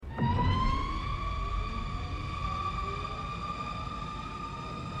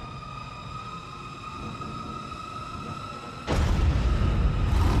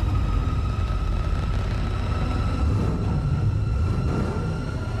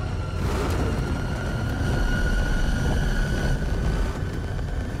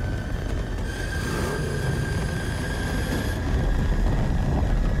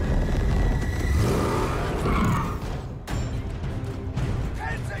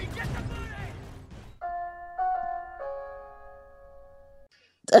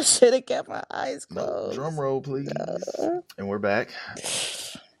I should have kept my eyes Nope. closed. Drum roll, please. And we're back.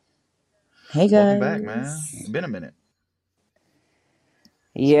 Hey guys. Welcome back, man. It's been a minute.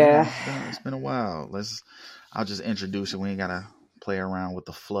 Yeah. It's been a while. I'll just introduce it. We ain't gotta play around with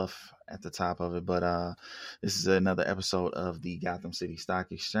the fluff at the top of it. But this is another episode of the Gotham City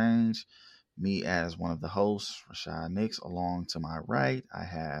Stock Exchange. Me as one of the hosts, Rashad Nix. Along to my right, I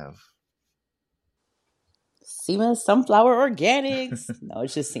have Seema Sunflower Organics. No,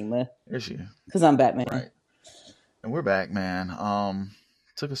 it's just Seema. There she is. Because I'm Batman. Right. And we're back, man.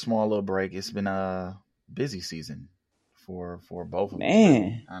 Took a small little break. It's been a busy season for both of us,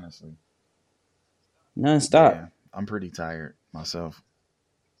 really, honestly. Non-stop. Yeah, I'm pretty tired myself.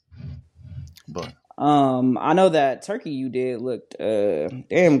 But I know that turkey you did looked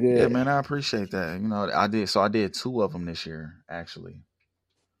damn good. Yeah, man, I appreciate that. You know, I did 2 of them this year, actually.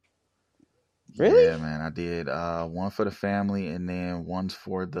 Really? Yeah, man. I did one for the family and then one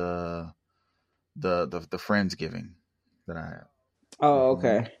for the Friendsgiving that I had. Oh,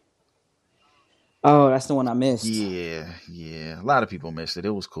 okay. Oh, that's the one I missed. Yeah. A lot of people missed it. It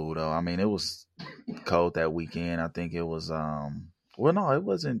was cool though. I mean, it was cold that weekend. I think it was well, no, it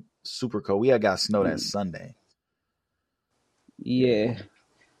wasn't super cold. We had got snow that Sunday. Yeah.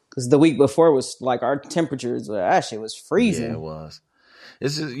 Because the week before was like our temperatures actually was freezing. Yeah, it was.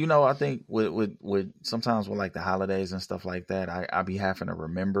 It's just, I think with sometimes with like the holidays and stuff like that, I be having to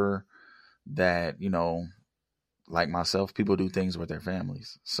remember that, like myself, people do things with their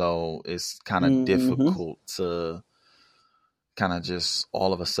families. So it's kind of difficult to kind of just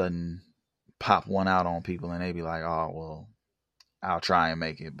all of a sudden pop one out on people and they be like, oh, well, I'll try and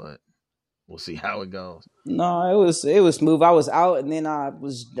make it, but we'll see how it goes. No, it was smooth. I was out and then I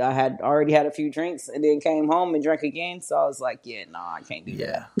had already had a few drinks and then came home and drank again. So I was like, yeah, no, I can't do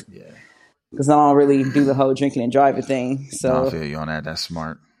that. Yeah. Because I don't really do the whole drinking and driving thing. So No, I feel you on that. That's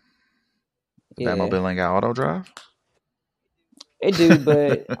smart. Yeah. Batmobile ain't got auto drive? It do,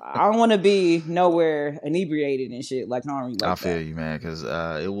 but I don't want to be nowhere inebriated and shit. Like, I don't really like I feel that. you, man, because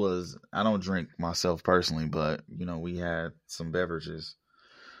I don't drink myself personally, but, we had some beverages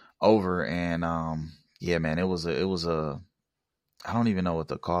over and, yeah, man, it was a, I don't even know what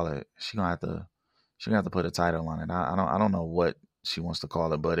to call it. She gonna have to put a title on it. I don't know what she wants to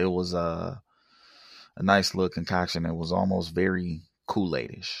call it, but it was a nice little concoction. It was almost very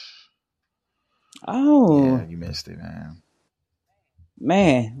Kool-Aid-ish. Oh. Yeah, you missed it, man.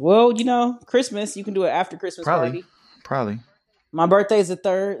 Man, well, Christmas, you can do it after Christmas party. Probably. My birthday's the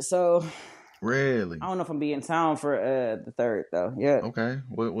 3rd, so really, I don't know if I'm be in town for the 3rd though. Yeah. Okay.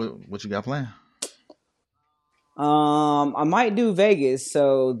 What you got planned? I might do Vegas.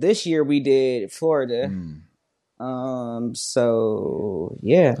 So this year we did Florida. So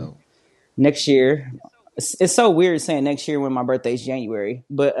yeah, next year. It's so weird saying next year when my birthday's January,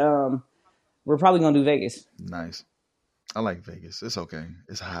 but we're probably gonna do Vegas. Nice. I like Vegas. It's okay.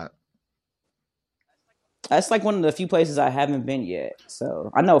 It's hot. That's like one of the few places I haven't been yet.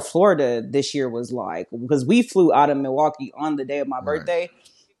 So I know Florida this year was like, because we flew out of Milwaukee on the day of my birthday.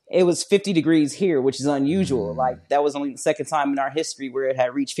 It was 50 degrees here, which is unusual. Like that was only the second time in our history where it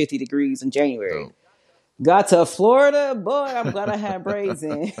had reached 50 degrees in January. Dope. Got to Florida, boy, I'm glad I had braids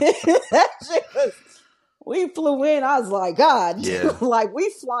in. That shit was, we flew in. I was like, God, like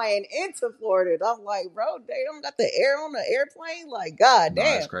we flying into Florida. And I'm like, bro, they don't got the air on the airplane. Like, God damn,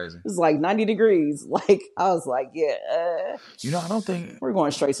 that's crazy. It's like 90 degrees. Like, I was like, yeah. I don't think we're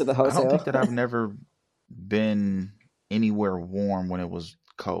going straight to the hotel. I don't think that I've never been anywhere warm when it was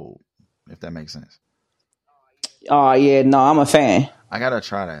cold, if that makes sense. Oh yeah, no, I'm a fan. I gotta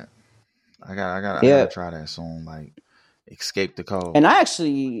try that. I gotta try that soon. Like, escape the cold. And I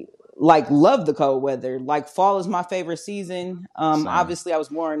actually love the cold weather. Like fall is my favorite season. Obviously I was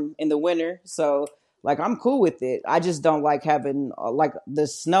born in the winter, so like I'm cool with it. I just don't like having like the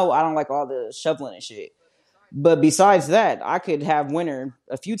snow. I don't like all the shoveling and shit. But besides that, I could have winter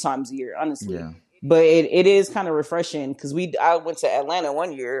a few times a year, honestly. Yeah. But it is kind of refreshing because I went to Atlanta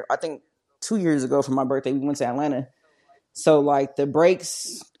one year. I think 2 years ago for my birthday, we went to Atlanta. So like the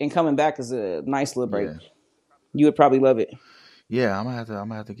breaks and coming back is a nice little break. Yeah. You would probably love it. Yeah, I'm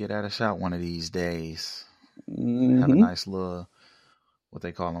gonna have to get at a shot one of these days. Have a nice little, what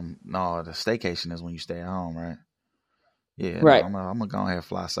they call them. No, the staycation is when you stay at home, right? Yeah, right. No, I'm gonna go ahead and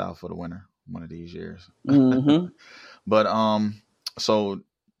fly south for the winter one of these years. But so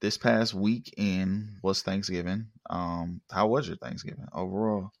this past weekend was Thanksgiving. How was your Thanksgiving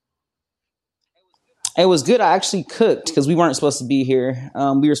overall? It was good. I actually cooked because we weren't supposed to be here.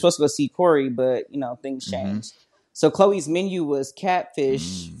 We were supposed to go see Corey, but things changed. So Chloe's menu was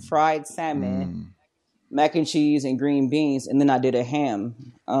catfish, fried salmon, mac and cheese and green beans, and then I did a ham.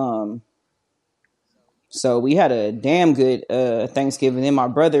 So we had a damn good Thanksgiving. Then my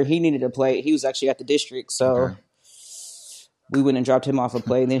brother, he needed a plate. He was actually at the district, Okay. so we went and dropped him off a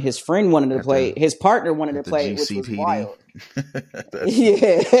plate. And then his friend wanted to play. His partner wanted to play, which was wild.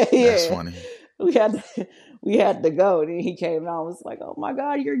 Yeah. That's funny. We had to go. And then he came and I was like, "Oh my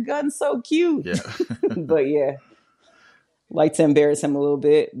god, your gun's so cute." Yeah. But yeah, like to embarrass him a little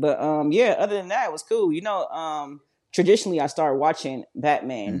bit. But yeah, other than that, it was cool. Traditionally I started watching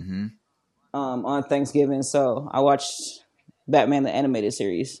Batman on Thanksgiving, so I watched Batman the animated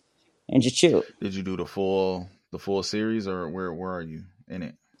series and just chilled. Did you do the full series, or where are you in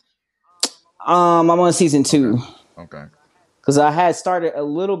it? I'm on season 2. Okay. Because I had started a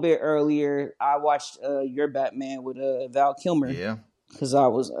little bit earlier. I watched Your Batman with Val Kilmer. Yeah. Because I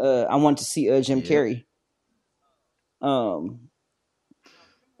wanted to see Jim Carrey. Val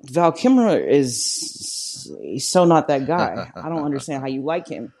Kilmer he's so not that guy. I don't understand how you like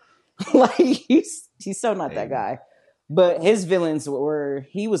him. Like he's so not that guy. But his villains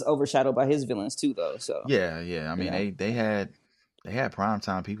he was overshadowed by his villains too, though. So yeah. I mean, they had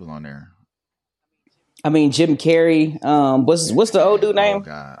primetime people on there. I mean, Jim Carrey. What's the old dude name? Oh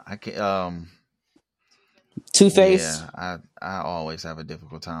God, I can't. Two-Face. Yeah, I always have a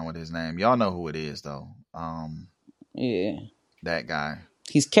difficult time with his name. Y'all know who it is, though. Yeah, that guy.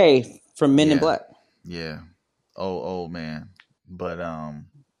 He's K from Men in Black. Yeah, old man. But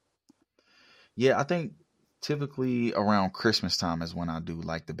yeah, I think typically around Christmas time is when I do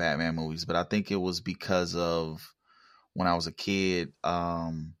like the Batman movies. But I think it was because of when I was a kid.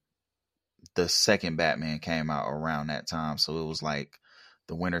 The second Batman came out around that time, so it was like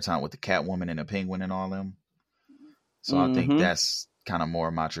the wintertime with the Catwoman and the Penguin and all them. So I think that's kind of more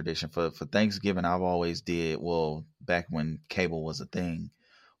of my tradition for Thanksgiving. I've always did, well, back when cable was a thing,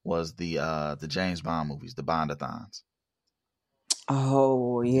 was the James Bond movies, the Bondathons.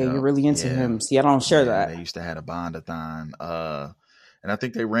 Oh yeah, you're really into him. See, I don't share that. They used to have a Bondathon, and I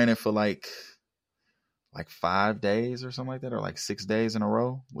think they ran it for like 5 days or something like that, or like 6 days in a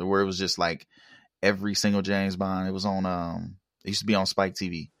row, where it was just like every single James Bond. It was on it used to be on Spike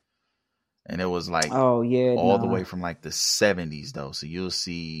TV, and it was like all the way from like the 70s though. So you'll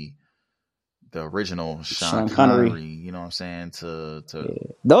see the original Sean Connery, you know what I'm saying? To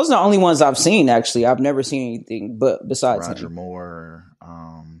those are the only ones I've seen. Actually, I've never seen anything but besides Roger Moore,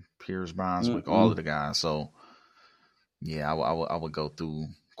 Pierce Brosnan, all of the guys. So yeah, I would go through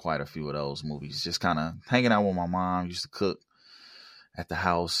quite a few of those movies, just kind of hanging out with my mom. Used to cook at the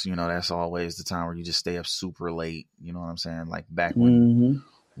house, that's always the time where you just stay up super late, you know what I'm saying, like back when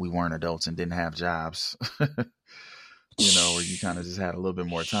we weren't adults and didn't have jobs. Where you kind of just had a little bit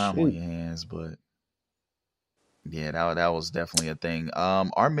more time on your hands. But yeah, that was definitely a thing.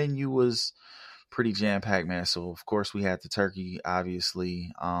 Our menu was pretty jam-packed, man. So of course we had the turkey,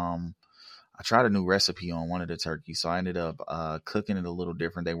 obviously. I tried a new recipe on one of the turkeys, so I ended up cooking it a little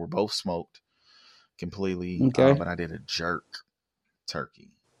different. They were both smoked completely, but I did a jerk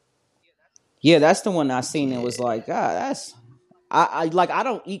turkey. Yeah, that's the one I seen. It was like, that's I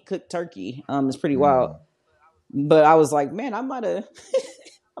don't eat cooked turkey. It's pretty wild, but I was like, man, I might have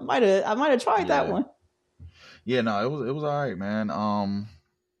tried that one. Yeah, no, it was all right, man.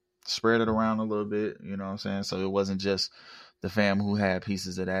 Spread it around a little bit, you know what I'm saying? So it wasn't just the fam who had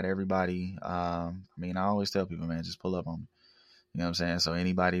pieces of that. Everybody, I always tell people, man, just pull up on me. You know what I'm saying? So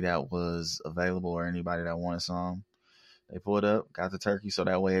anybody that was available or anybody that wanted some, they pulled up, got the turkey. So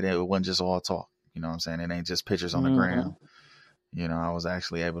that way it wasn't just all talk. You know what I'm saying? It ain't just pictures on the ground. I was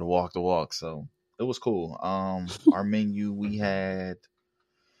actually able to walk the walk. So it was cool. Our menu, we had,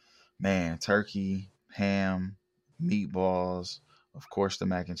 turkey, ham, meatballs, of course, the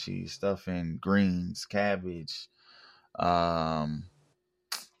mac and cheese, stuffing, greens, cabbage. What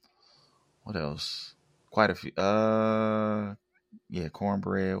else? Quite a few.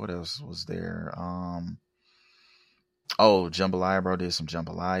 Cornbread. What else was there? Jambalaya, bro. Did some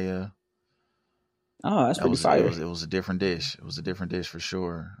jambalaya. Oh, that's pretty fire. It was a different dish. It was a different dish for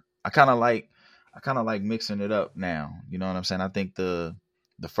sure. I kind of like mixing it up now. You know what I'm saying? I think the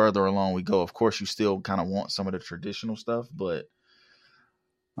further along we go, of course, you still kind of want some of the traditional stuff, but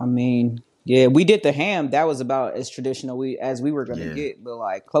yeah, we did the ham. That was about as traditional as we were going to get. But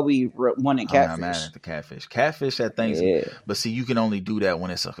like Chloe wanted catfish. I'm not mad at the catfish. Catfish at Thanksgiving. Yeah. But see, you can only do that when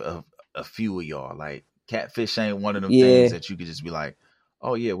it's a few of y'all. Like catfish ain't one of them things that you could just be like,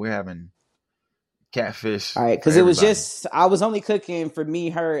 oh yeah, we're having catfish All right, for because it was everybody. just I was only cooking for me,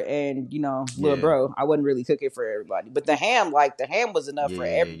 her, and little Yeah. bro. I wasn't really cooking for everybody. But the ham was enough for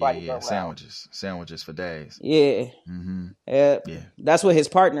everybody to go around. Sandwiches for days. Yeah, Mm-hmm. yeah. Yeah. That's what his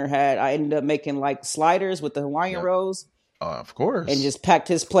partner had. I ended up making like sliders with the Hawaiian Yep. rolls. Of course. And just packed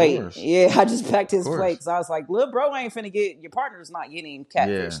his plate. Yeah, I just packed his plate because I was like, "Little bro ain't finna get your partner's not getting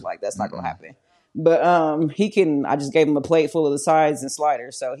catfish. Yeah. Like that's not gonna happen." But he can. I just gave him a plate full of the sides and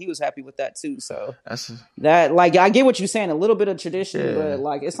sliders, so he was happy with that too. So that like I get what you're saying, a little bit of tradition, but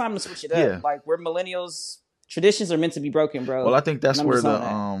like it's time to switch it up. Yeah. Like we're millennials, traditions are meant to be broken, bro. Well, I think that's where the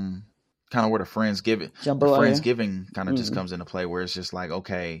kind of where the Friendsgiving kind of just comes into play, where it's just like,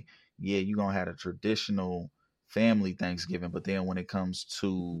 okay, yeah, you're gonna have a traditional family Thanksgiving, but then when it comes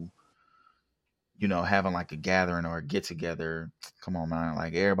to having like a gathering or a get together, come on, man,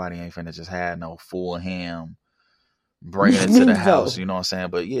 like everybody ain't finna just have no full ham, bring it to the house, you know what I'm saying?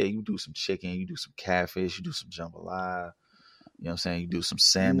 But yeah, you do some chicken, you do some catfish, you do some jambalaya, you know what I'm saying? You do some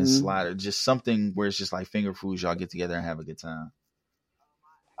salmon slider, just something where it's just like finger foods, y'all get together and have a good time.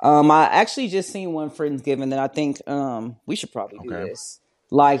 I actually just seen one Friendsgiving that I think we should probably do this.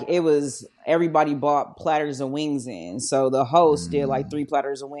 Like it was everybody bought platters of wings in. So the host did like 3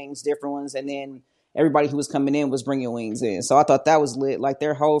 platters of wings, different ones, and then everybody who was coming in was bringing wings in. So I thought that was lit. Like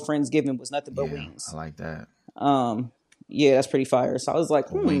their whole Friendsgiving was nothing but wings. I like that. Yeah, that's pretty fire. So I was like,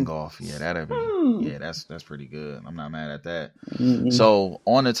 wing off. Yeah, that'd be that's pretty good. I'm not mad at that. So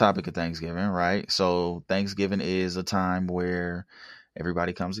on the topic of Thanksgiving, right? So Thanksgiving is a time where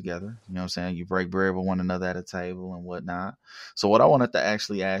everybody comes together. You know what I'm saying? You break bread with one another at a table and whatnot. So what I wanted to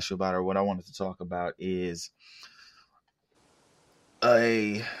actually ask you about, or what I wanted to talk about, is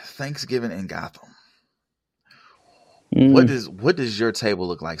a Thanksgiving in Gotham. What does your table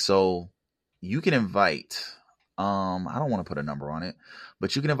look like? So you can invite, I don't want to put a number on it,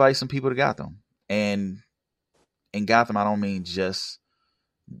 but you can invite some people to Gotham. And in Gotham, I don't mean just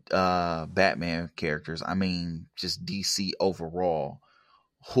Batman characters. I mean just DC overall.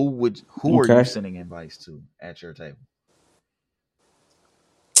 Who are you sending invites to at your table?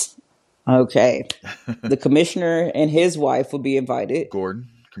 Okay. The commissioner and his wife will be invited.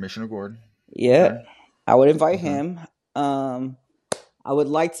 Commissioner Gordon. Yeah. Okay. I would invite him. I would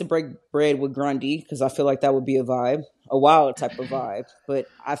like to break bread with Grundy because I feel like that would be a vibe, a wild type of vibe. But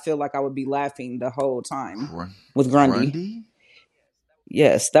I feel like I would be laughing the whole time with Grundy.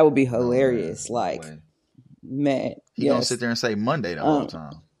 Yes, that would be hilarious. Man, he gonna sit there and say Monday the whole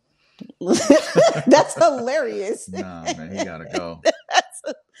time. That's hilarious. Nah, man, he gotta go.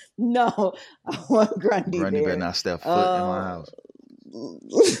 No, I want Grundy. Grundy better not step foot in my house.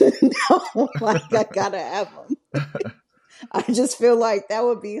 No, like I gotta have him. I just feel like that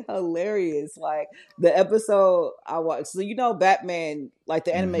would be hilarious. Like the episode I watched. So Batman, like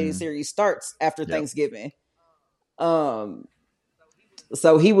the animated series, starts after Thanksgiving.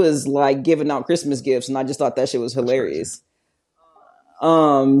 So he was like giving out Christmas gifts, and I just thought that shit was hilarious.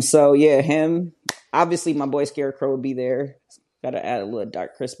 So yeah, him. Obviously, my boy Scarecrow would be there. Got to add a little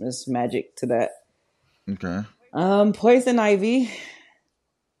dark Christmas magic to that. Okay. Poison Ivy.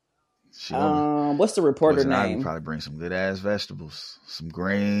 What's the reporter Poison name? Ivy probably bring some good ass vegetables, some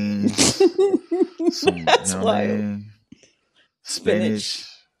greens, some spinach.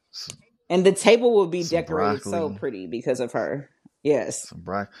 And the table will be decorated so pretty because of her. Yes. Some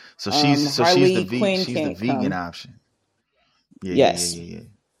broccoli. So she's the vegan option. Yeah, yes. Yeah.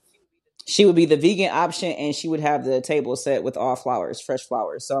 She would be the vegan option, and she would have the table set with all flowers, fresh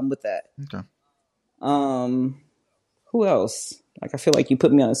flowers. So I'm with that. Okay. Who else? Like, I feel like you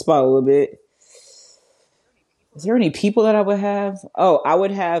put me on the spot a little bit. Is there any people that I would have? Oh, I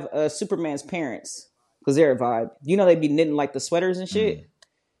would have Superman's parents because they're a vibe. They'd be knitting like the sweaters and shit.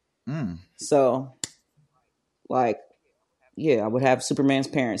 So, like, yeah, I would have Superman's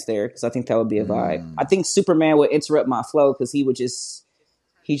parents there because I think that would be a vibe. I think Superman would interrupt my flow because he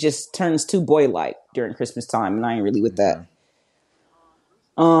just turns too boy-like during Christmas time, and I ain't really with that.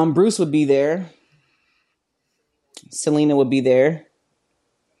 Bruce would be there. Selena would be there.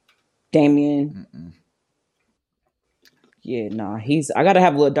 Damien. Yeah, nah, I gotta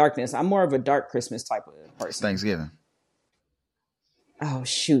have a little darkness. I'm more of a dark Christmas type of person. It's Thanksgiving. Oh,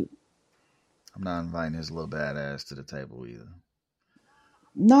 shoot. I'm not inviting his little badass to the table either.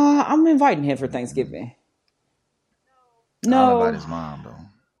 Nah, I'm inviting him for Thanksgiving. No. I'll invite his mom, though.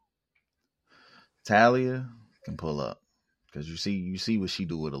 Talia can pull up. Because you see what she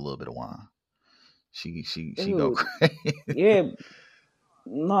do with a little bit of wine. She go crazy. Yeah.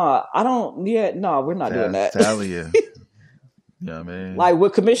 No, I don't. Yeah, no, we're not doing that. Talia. Yeah, I mean, like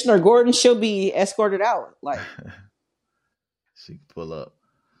with Commissioner Gordon, she'll be escorted out. Like she can pull up.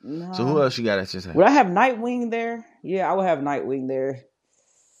 So who Nah. else you got at your table? Would I have Nightwing there? Yeah, I would have Nightwing there.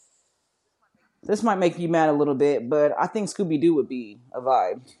 This might make you mad a little bit, but I think Scooby Doo would be a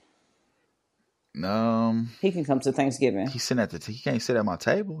vibe. He can come to Thanksgiving. He's sitting at he can't sit at my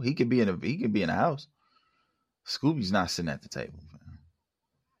table. He could be in the house. Scooby's not sitting at the table.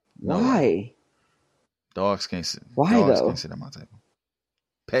 No Why? Way. Dogs can't sit. Why dogs though? Can't sit at my table.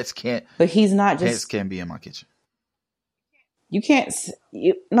 Pets can't. But he's not just. Pets can't be in my kitchen. You can't.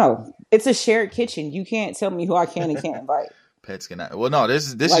 No, it's a shared kitchen. You can't tell me who I can and can't invite. Pets cannot. Well, no.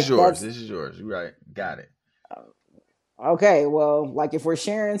 This is yours. This is yours. You're right. Got it. Okay, well, like if we're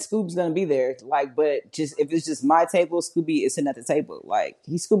sharing, Scoob's gonna be there. Like, but just if it's just my table, Scooby is sitting at the table. Like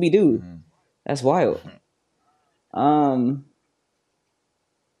he's Scooby Doo. Mm-hmm. That's wild.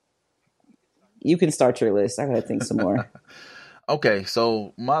 You can start your list. I gotta think some more. Okay,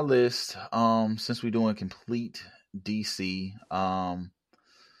 so my list. Since we're doing complete DC, I'm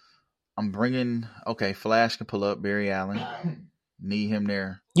bringing. Okay, Flash can pull up. Barry Allen. Need him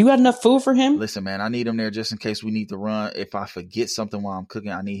there. You got enough food for him? Listen, man, I need him there just in case we need to run. If I forget something while I'm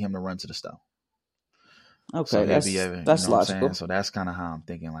cooking, I need him to run to the stove. Okay, so that's logical. So that's kind of how I'm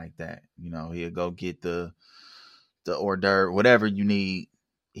thinking like that. He'll go get the hors d'oeuvre, whatever you need.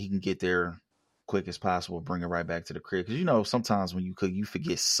 He can get there quick as possible. Bring it right back to the crib because sometimes when you cook, you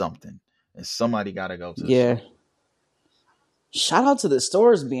forget something, and somebody got to go to the store. Shout out to the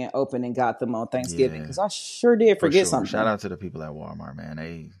stores being open in Gotham on Thanksgiving because I sure did forget something. Shout out to the people at Walmart,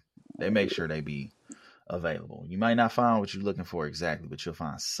 man. They make sure they be available. You might not find what you're looking for exactly, but you'll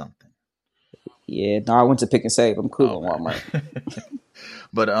find something. Yeah, no, I went to Pick and Save. I'm cool on Walmart.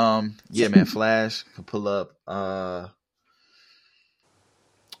 But yeah, man, Flash can pull up.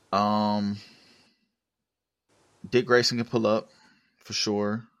 Dick Grayson can pull up for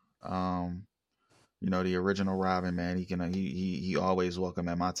sure. The original Robin, man. He always welcome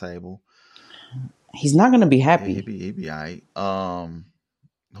at my table. He's not gonna be happy. He'd be all right.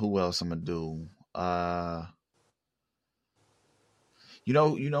 Who else I'm gonna do? Who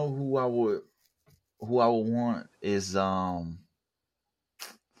I would want is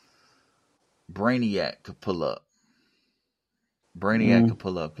Brainiac could pull up. Could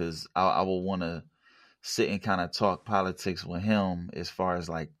pull up because I will want to sit and kind of talk politics with him as far as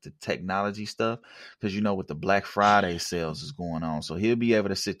like the technology stuff because what the Black Friday sales is going on, so he'll be able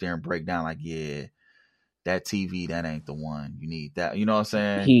to sit there and break down like, yeah, that TV, that ain't the one you need. That, you know what I'm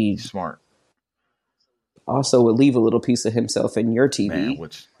saying? He's smart. Also would leave a little piece of himself in your TV, man,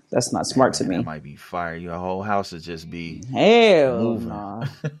 that's not smart to me. That might be fire. Your whole house would just be hell nah.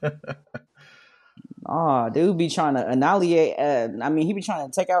 Oh, dude be trying to annihilate. He be trying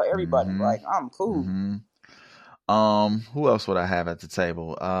to take out everybody. Mm-hmm. Like, I'm cool. Mm-hmm. Who else would I have at the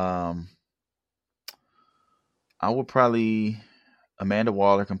table? I would probably Amanda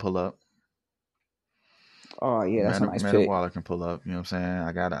Waller can pull up. Oh yeah, that's a nice Amanda pick. Waller can pull up. You know what I'm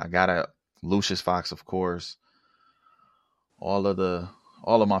saying? I got a Lucius Fox, of course. All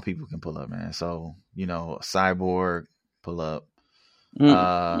of my people can pull up, man. So Cyborg pull up.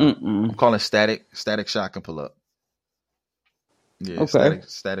 I'm calling Static Shock can pull up. Yeah, okay.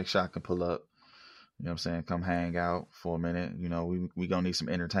 Static Shock can pull up. You know what I'm saying? Come hang out for a minute. We gonna need some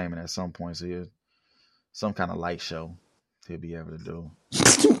entertainment at some point. So some kind of light show he'll be able to do.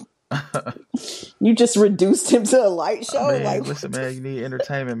 You just reduced him to a light show? Man, listen, man, you need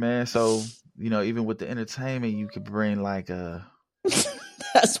entertainment, man. So, even with the entertainment, you could bring like a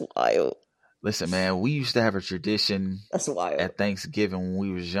That's wild. Listen, man, we used to have a tradition. That's wild. At Thanksgiving when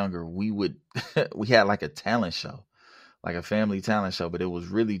we was younger, we had like a talent show, like a family talent show, but it was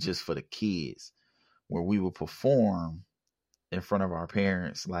really just for the kids, where we would perform in front of our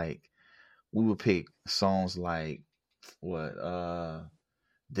parents. Like we would pick songs like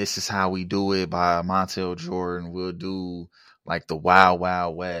This Is How We Do It by Montel Jordan. We'll do like the Wild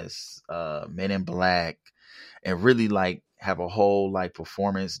Wild West, Men in Black, and really like have a whole like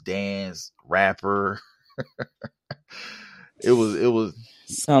performance, dance, rapper. It was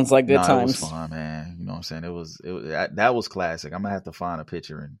sounds like good times. It was fun, man. You know what I'm saying? It was that was classic. I'm gonna have to find a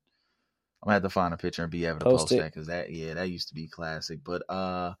picture and be able to post that because that used to be classic. But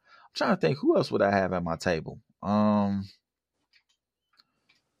I'm trying to think, who else would I have at my table? Trying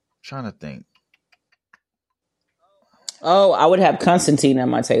to think. Oh, I would have Constantine at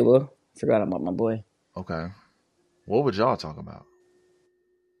my table. Forgot about my boy. Okay. What would y'all talk about?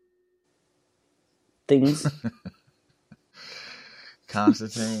 Things.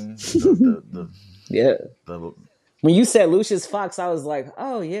 Constantine. Yeah. When you said Lucius Fox, I was like,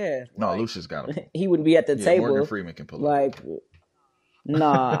 oh yeah. No, Lucius got him. He would be at the table. Morgan Freeman can pull like, up.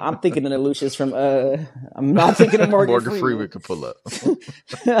 Nah, I'm thinking of the Lucius from I'm not thinking of Morgan, Morgan Freeman. Freeman could pull up.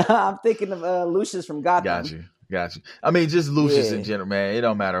 I'm thinking of Lucius from Gotham. Got you. I mean, just Lucius in general, man. It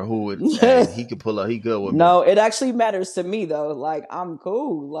don't matter who it. Hey, he could pull up. He good with me. No, it actually matters to me though. Like I'm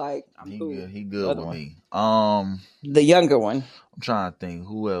cool. Like I'm cool. Good. He good with me. The younger one. I'm trying to think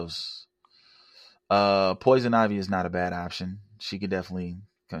who else. Poison Ivy is not a bad option. She could definitely.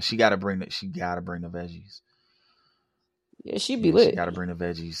 She got to bring the veggies. Yeah, she'd be lit. She got to bring the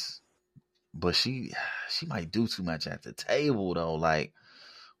veggies, but she might do too much at the table though. Like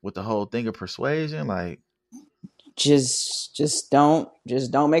with the whole thing of persuasion, like just don't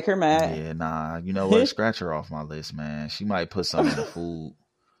make her mad. Yeah, nah. You know what? Scratch her off my list, man. She might put something in the food.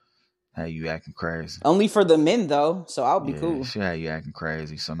 Hey, you acting crazy. Only for the men though, so I'll be cool. She had you acting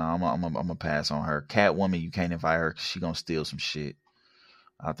crazy, so now I'm gonna pass on her. Catwoman, you can't invite her because she gonna steal some shit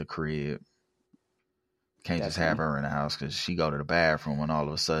out the crib. Can't just have her in the house because she go to the bathroom and all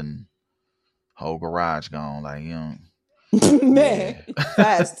of a sudden, whole garage gone. Like man,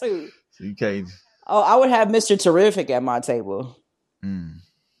 fast too. So you can't. Oh, I would have Mr. Terrific at my table.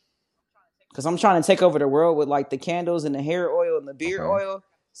 Because I'm trying to take over the world with like the candles and the hair oil and the beard oil.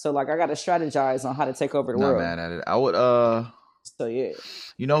 So like I got to strategize on how to take over the world. Not mad at it. I would. So yeah.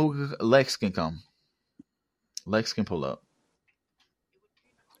 You know who Lex can come. Lex can pull up.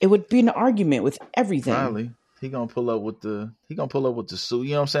 It would be an argument with everything. Probably. He gonna pull up with the suit.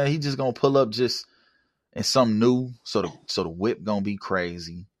 You know what I'm saying? He just gonna pull up just in something new. So the whip gonna be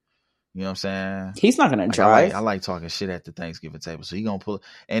crazy. You know what I'm saying? He's not gonna drive. I like talking shit at the Thanksgiving table. So he gonna pull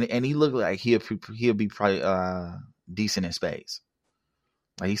and he look like he'll be probably decent in spades.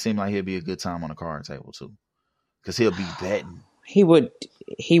 Like he seemed like he'll be a good time on the card table too. Cause he'll be betting. He would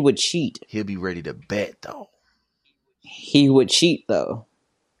cheat. He'll be ready to bet though. He would cheat though.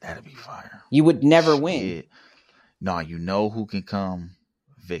 That'd be fire. You would never win. No, you know who can come?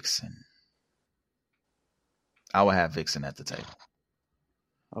 Vixen. I would have Vixen at the table.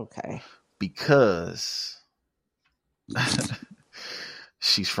 Okay. Because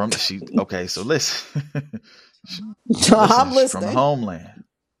okay, so listen. I'm listening. From Homeland.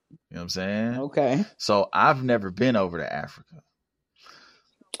 You know what I'm saying? Okay. So I've never been over to Africa.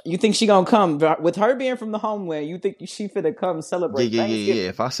 You think she gonna come with her being from the homeland? You think she finna come celebrate? Yeah.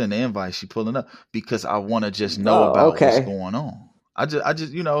 If I send the invite, she pulling up because I want to just know about what's going on. I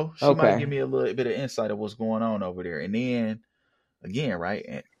just she might give me a little bit of insight of what's going on over there, and then again, right,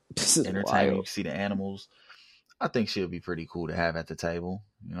 entertainment. You see the animals. I think she'll be pretty cool to have at the table.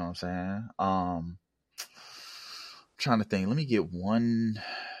 You know what I'm saying? I'm trying to think. Let me get one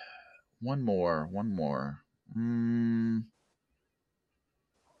more.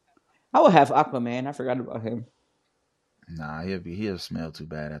 I would have Aquaman. I forgot about him. Nah, he'll smell too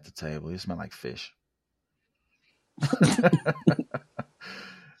bad at the table. He'll smell like fish.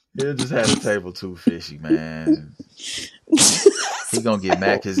 He'll just have the table too fishy, man. He gonna get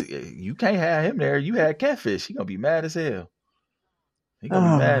mad because you can't have him there. You had catfish. He gonna be mad as hell. He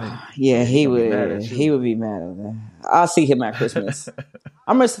gonna be mad at you. Yeah, he would. He would be mad at that. I'll see him at Christmas.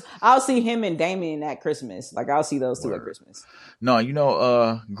 I'll see him and Damien at Christmas. Like I'll see those two at Christmas.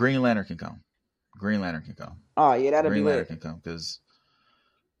 No, Green Lantern can come. Oh yeah, that'd be lit. Green Lantern can come because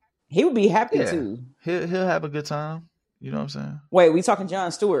he would be happy too. He'll have a good time. You know what I'm saying? Wait, we talking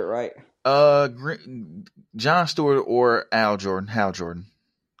John Stewart, right? John Stewart or Hal Jordan.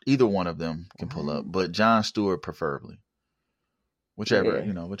 Either one of them can pull up, but John Stewart preferably. Whichever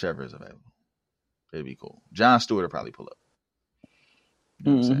is available. It'd be cool. John Stewart will probably pull up.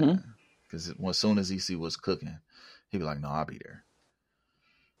 You know what I'm saying? Because as soon as he see what's cooking, he'd be like, "No, I'll be there."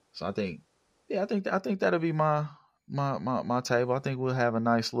 So I think that'll be my table. I think we'll have a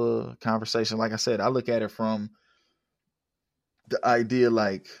nice little conversation. Like I said, I look at it from the idea,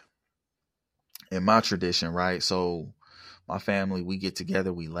 like in my tradition, right? So my family, we get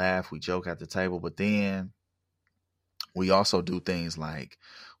together, we laugh, we joke at the table, but then we also do things like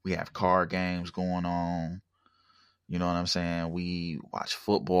we have card games going on. You know what I'm saying? We watch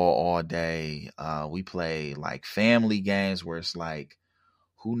football all day. We play like family games where it's like,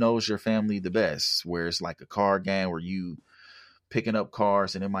 who knows your family the best? Where it's like a card game where you picking up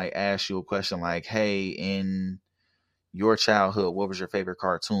cards and it might ask you a question like, hey, in your childhood, what was your favorite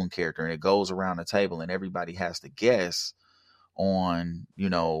cartoon character? And it goes around the table and everybody has to guess on,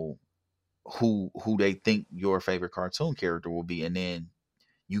 who they think your favorite cartoon character will be. And then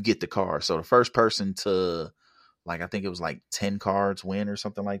you get the card. So the first person to, like, I think it was like 10 cards win or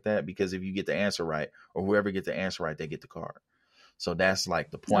something like that. Because if you get the answer right, or whoever gets the answer right, they get the card. So that's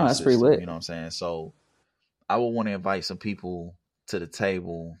like the point that's system, pretty lit. You know what I'm saying? So I would want to invite some people to the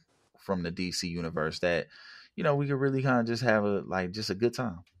table from the DC universe that, we could really kind of just have just a good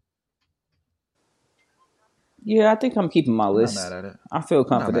time. Yeah, I think I'm keeping my I'm not mad list. at it. I feel I'm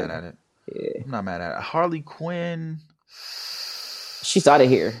not mad confident. at it. Yeah. I'm not mad at it. Harley Quinn. She's out of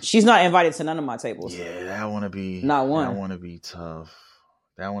here. She's not invited to none of my tables. Yeah, that want to be Not one. That want to be tough.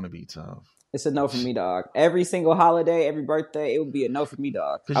 That want to be tough. It's a no for me, dog. Every single holiday, every birthday, it would be a no for me,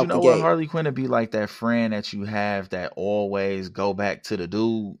 dog. Because you know what, Harley Quinn would be like that friend that you have that always go back to the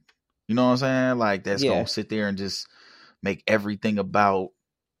dude. You know what I'm saying? Like that's gonna sit there and just make everything about,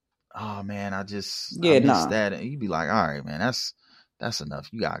 oh man, I miss that. And you'd be like, all right, man, that's enough.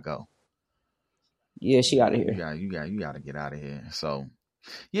 You gotta go. Yeah, she out of here. You gotta get out of here. So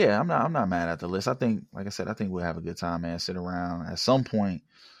yeah, I'm not mad at the list. I think, like I said, I think we'll have a good time, man. Sit around. At some point,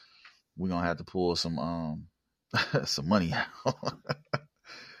 we're gonna have to pull some some money out.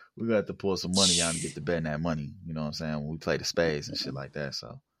 We're gonna have to pull some money out and get to betting that money. You know what I'm saying? When we play the spades and shit like that.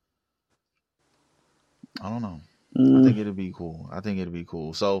 So I don't know. I think it'll be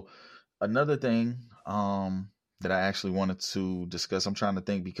cool. So another thing that I actually wanted to discuss, I'm trying to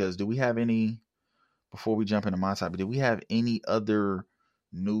think, because do we have any, before we jump into my topic, do we have any other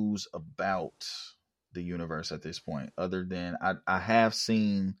news about the universe at this point, other than I have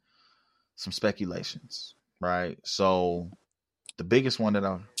seen some speculations, right? So the biggest one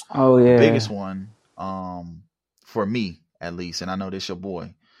the biggest one for me at least, and I know this your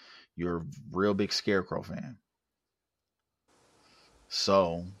boy, you're a real big Scarecrow fan,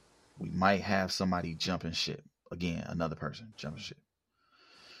 so we might have somebody jumping ship again, another person jumping ship.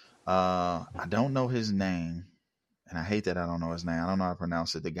 I don't know his name, and I hate that I don't know his name. I don't know how to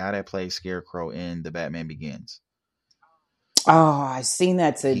pronounce it. The guy that plays Scarecrow in The Batman Begins. Oh, I seen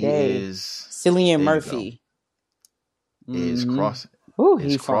that today. Cillian Murphy is crossing.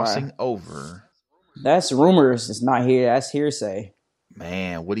 He's crossing over. That's rumors. It's not here. That's hearsay.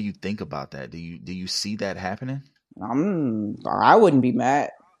 Man, what do you think about that? Do you see that happening? I wouldn't be mad.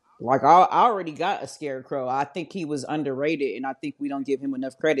 Like I already got a Scarecrow. I think he was underrated, and I think we don't give him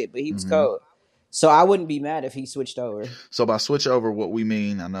enough credit. But he was cold, so I wouldn't be mad if he switched over. So by switch over, what we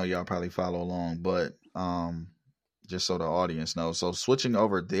mean, I know y'all probably follow along, but just so the audience knows, so switching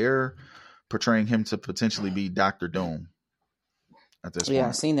over, they're portraying him to potentially be Dr. Doom at this point. Yeah,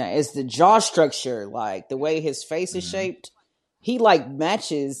 I've seen that. It's the jaw structure, like the way his face is shaped. He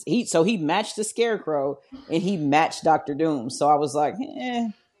matches. He matched the Scarecrow and he matched Dr. Doom. So I was like,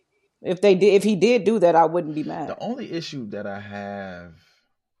 if he did do that, I wouldn't be mad. The only issue that I have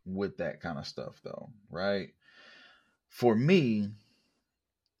with that kind of stuff, though, right? For me,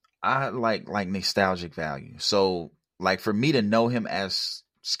 I like nostalgic value. So, like, for me to know him as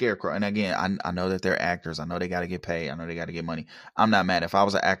Scarecrow, and again, I know that they're actors. I know they got to get paid. I know they got to get money. I'm not mad. If I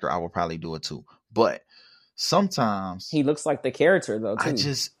was an actor, I would probably do it too. But sometimes he looks like the character, though,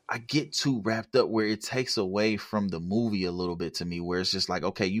 too. I get too wrapped up where it takes away from the movie a little bit to me, where it's just like,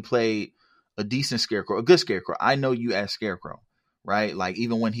 okay, you played a decent Scarecrow, a good Scarecrow. I know you as Scarecrow, right? Like,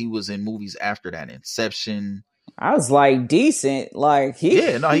 even when he was in movies after that, Inception, I was like, decent. Like, he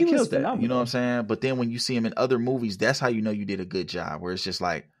killed that. Phenomenal. You know what I'm saying? But then when you see him in other movies, that's how you know you did a good job, where it's just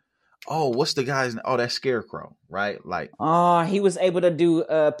like, oh, what's the guy's name? Oh, that's Scarecrow, right? Like, he was able to do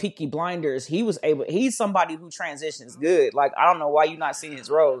Peaky Blinders. He's somebody who transitions good. Like, I don't know why you're not seeing his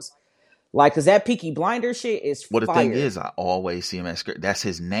roles. Like, cause that Peaky Blinders shit is well, the fire. thing is, I always see him as Scarecrow. That's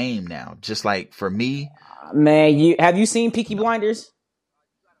his name now. Just like for me, man, have you seen Peaky Blinders?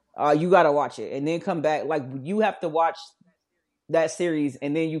 You gotta watch it and then come back. Like, you have to watch that series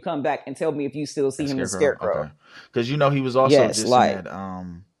and then you come back and tell me if you still see him as Scarecrow. Okay. Because he was also just in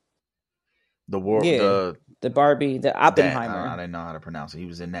that the Barbie, the Oppenheimer. I didn't know how to pronounce it. He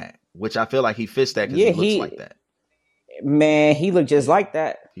was in that, which I feel like he fits that because he looks like that. Man, he looked just like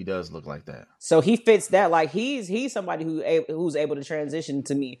that. He does look like that. So he fits that. Like, he's somebody who's able to transition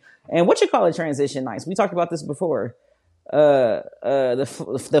to me. And what you call a transition nice? We talked about this before.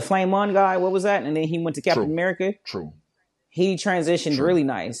 The Flame One guy, what was that? And then he went to Captain America. True. He transitioned really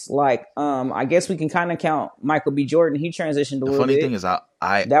nice. Like, I guess we can kind of count Michael B. Jordan. He transitioned a little bit. The funny thing is, I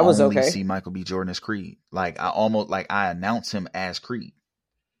only see Michael B. Jordan as Creed. Like, I announce him as Creed.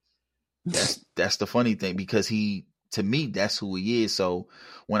 That's the funny thing, because to me, that's who he is. So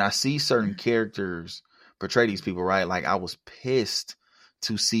when I see certain characters portray these people, right? Like, I was pissed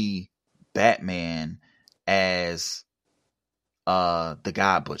to see Batman as the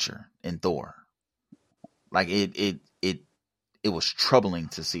God Butcher in Thor. Like, it was troubling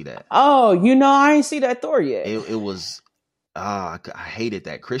to see that. Oh, I ain't see that Thor yet. It was, I hated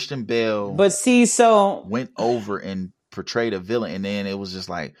that. Christian Bale, but went over and portrayed a villain, and then it was just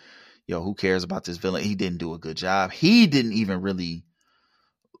like, yo, who cares about this villain? He didn't do a good job. He didn't even really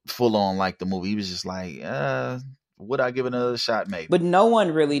full on like the movie. He was just like, would I give it another shot? Maybe. But no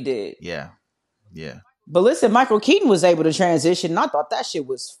one really did. Yeah. But listen, Michael Keaton was able to transition, and I thought that shit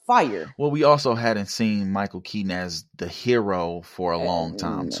was fire. Well, we also hadn't seen Michael Keaton as the hero for a long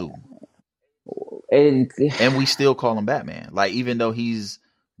time too. And we still call him Batman. Like, even though he's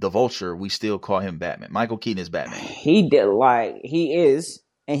the Vulture, we still call him Batman. Michael Keaton is Batman. He is,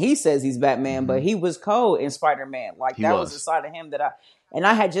 and he says he's Batman, but he was cold in Spider-Man. Like, that was a side of him that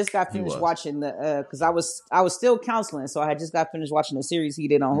I had just got finished watching because I was still counseling, so I had just got finished watching the series he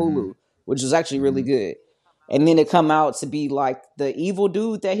did on Hulu, which was actually really good. And then it come out to be like the evil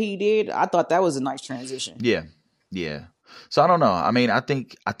dude that he did. I thought that was a nice transition. Yeah. So I don't know. I mean, I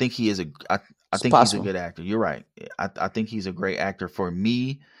think he is I think he's a good actor. You're right. I think he's a great actor. For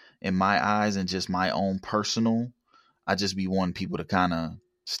me, in my eyes, and just my own personal, I just be wanting people to kind of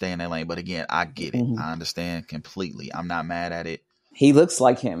stay in that lane. But again, I get it. I understand completely. I'm not mad at it. He looks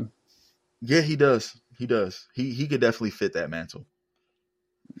like him. Yeah, he does. He could definitely fit that mantle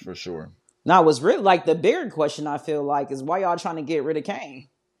for sure. Now, what's really like the bigger question I feel like is why y'all trying to get rid of Kang?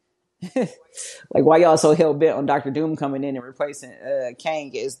 Like, why y'all so hell bent on Dr. Doom coming in and replacing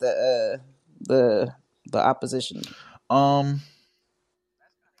Kang as the opposition?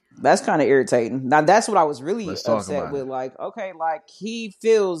 That's kind of irritating. Now, that's what I was really upset with. Like, okay, like, he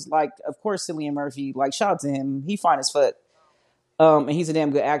feels like, of course, Cillian Murphy, like, shout out to him. He fine as fuck. And he's a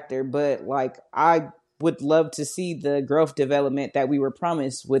damn good actor. But, like, I would love to see the growth development that we were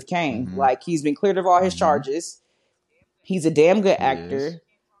promised with Kang. Like, he's been cleared of all his charges. He's a damn good actor.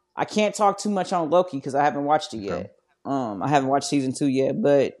 I can't talk too much on Loki because I haven't watched it yet. I haven't watched season 2 yet.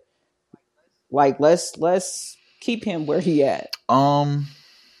 But, like, let's keep him where he at.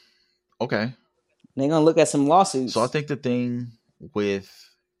 Okay. They're gonna look at some lawsuits. So I think the thing with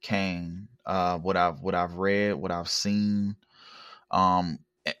Kang, what I've read, what I've seen,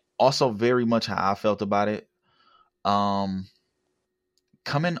 also very much how I felt about it. Coming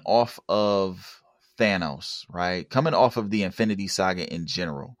off of Thanos, right? Coming off of the Infinity Saga in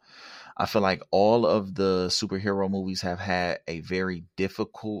general, I feel like all of the superhero movies have had a very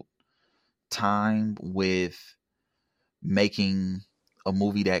difficult time with making a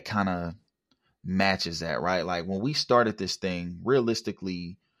movie that kind of matches that, right? Like, when we started this thing,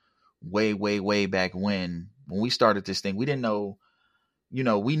 realistically, way back when we started this thing, we didn't know,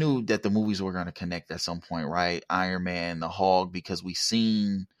 we knew that the movies were going to connect at some point, right? Iron Man, the Hulk, because we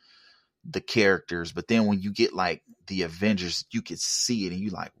seen the characters, but then when you get like the Avengers, you could see it and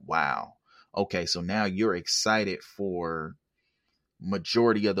you like, wow, okay, so now you're excited for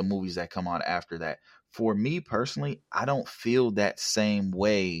majority of the movies that come out after that. For me personally, I don't feel that same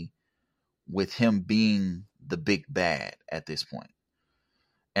way with him being the big bad at this point.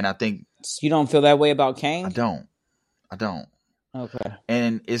 And I think you don't feel that way about Kang? I don't. Okay.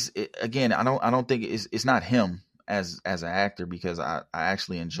 And again, I don't think it's not him as an actor, because I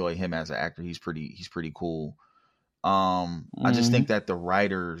actually enjoy him as an actor. He's pretty cool. I just think that the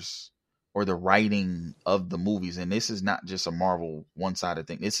writers or the writing of the movies, and this is not just a Marvel one-sided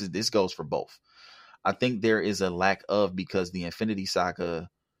thing. This goes for both. I think there is a lack of, because the Infinity Saga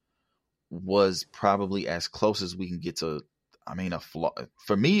was probably as close as we can get to,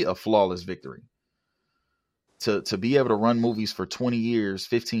 for me, a flawless victory. To be able to run movies for 20 years,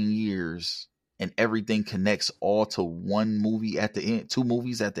 15 years, and everything connects all to one movie at the end, 2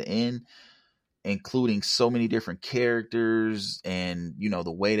 movies at the end, including so many different characters and,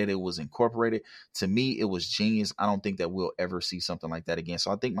 the way that it was incorporated. To me, it was genius. I don't think that we'll ever see something like that again.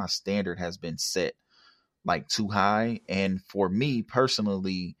 So I think my standard has been set like too high. And for me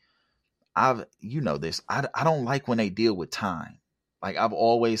personally, I don't like when they deal with time. Like, I've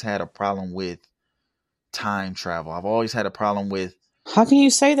always had a problem with time travel. I've always had a problem with. How can you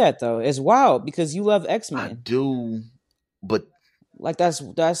say that though? It's wild because you love X-Men. I do, but like that's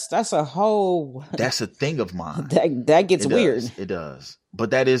a whole. That's a thing of mine. that gets weird. It does,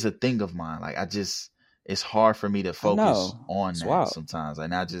 but that is a thing of mine. Like, it's hard for me to focus on that wild. Sometimes,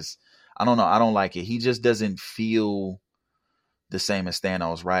 and I don't know. I don't like it. He just doesn't feel the same as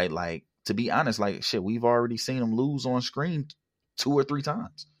Thanos, right? Like, to be honest, like, shit, we've already seen him lose on screen 2 or 3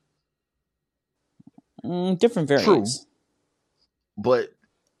 times. Different variants. True. But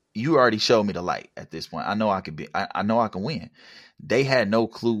you already showed me the light at this point. I know I can win. They had no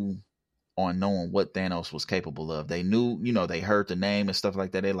clue on knowing what Thanos was capable of. They knew, they heard the name and stuff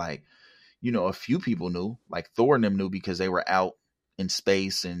like that. They like, a few people knew, like Thor and them knew because they were out in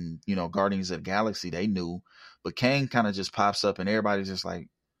space and, Guardians of the Galaxy, they knew. But Kang kind of just pops up and everybody's just like,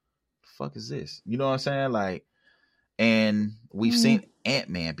 the fuck is this? You know what I'm saying? Like, and we've seen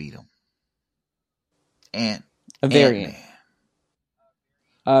Ant-Man beat him. A variant.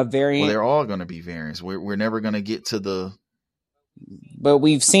 Well, variant. they're all going to be variants. We're never going to get to the. But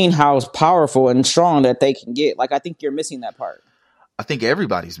we've seen how powerful and strong that they can get. Like, I think you're missing that part. I think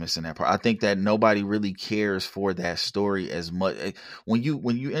everybody's missing that part. I think that nobody really cares for that story as much. When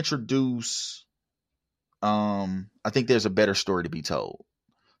you introduce, I think there's a better story to be told.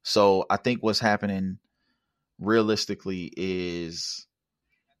 So I think what's happening realistically is.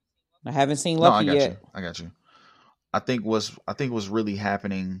 I haven't seen No, Loki yet. I got you. I think what's really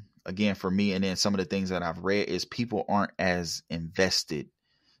happening again for me, and then some of the things that I've read is people aren't as invested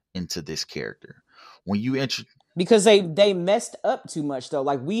into this character. When you because they messed up too much though.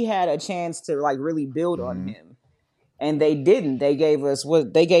 Like, we had a chance to like really build on him, and they didn't. They gave us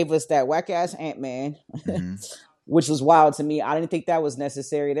that whack ass Ant-Man, which was wild to me. I didn't think that was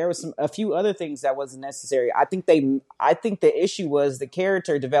necessary. There was a few other things that wasn't necessary. I think the issue was the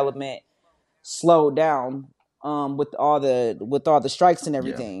character development slowed down with all the strikes and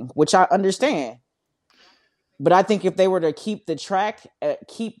everything, which I understand. But I think if they were to keep the track,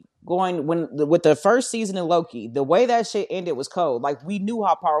 keep going with the first season of Loki, the way that shit ended was cold. Like, we knew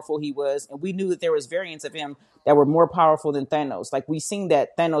how powerful he was, and we knew that there was variants of him that were more powerful than Thanos. Like, we seen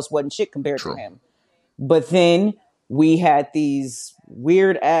that Thanos wasn't shit compared to him. But then we had these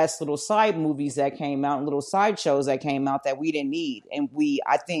weird ass little side movies that came out, and little side shows that came out that we didn't need. And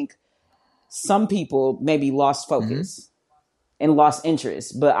I think some people maybe lost focus and lost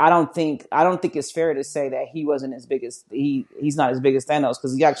interest. But I don't think it's fair to say that he wasn't as big as he's not as big as Thanos,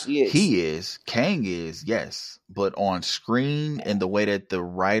 because he actually is. He is. Kang is, yes. But on screen and the way that the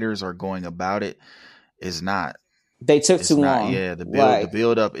writers are going about it is not. They took too long. Yeah, the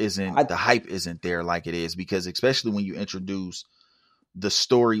build up isn't, the hype isn't there like it is, because especially when you introduce the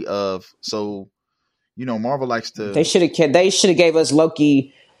story of, so, Marvel likes to. They should have gave us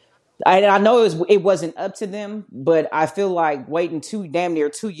Loki. I know it wasn't up to them, but I feel like waiting damn near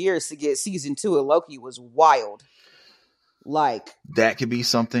 2 years to get season 2 of Loki was wild. Like, that could be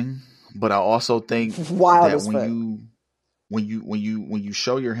something, but I also think wild that when you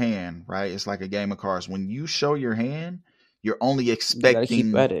show your hand, right? It's like a game of cards. When you show your hand, you're only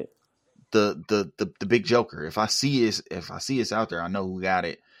expecting the big joker. If I see it's out there, I know who got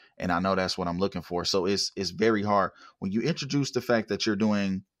it, and I know that's what I'm looking for. So it's very hard when you introduce the fact that you're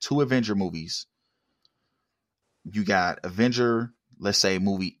doing 2 Avenger movies. You got Avenger, let's say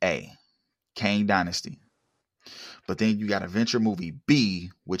movie A, Kang Dynasty, but then you got Avenger movie B,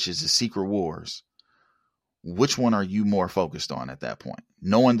 which is the Secret Wars. Which one are you more focused on at that point?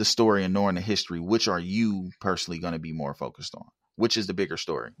 Knowing the story and knowing the history, which are you personally going to be more focused on? Which is the bigger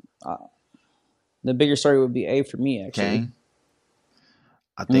story? The bigger story would be A for me, actually. Okay.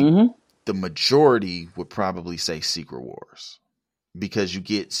 I think the majority would probably say Secret Wars, because you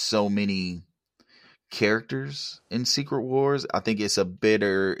get so many characters in Secret Wars. I think it's a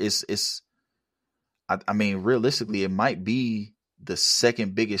better, I mean, realistically, it might be the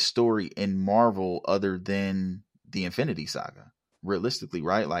second biggest story in Marvel other than the Infinity Saga. Realistically,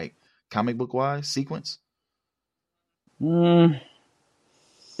 right? Like, comic book wise, sequence.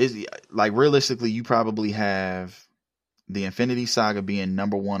 Is like, realistically, you probably have the Infinity Saga being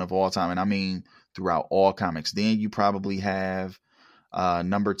number 1 of all time, and I mean throughout all comics. Then you probably have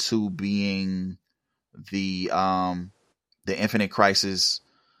number 2 being the Infinite Crisis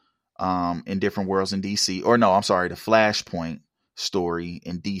in different worlds in DC. Or no, I'm sorry, the Flashpoint story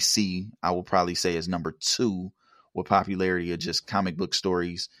in DC, I will probably say is number 2 with popularity of just comic book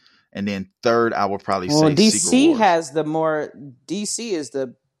stories. And then third, I would probably say DC has the more.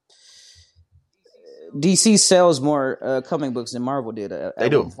 DC sells more comic books than Marvel did at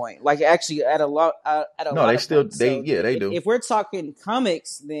one point. Like, actually, at a lot. They do. If we're talking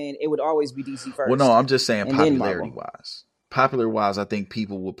comics, then it would always be DC first. Well, no, I'm just saying popularity wise. Popular wise, I think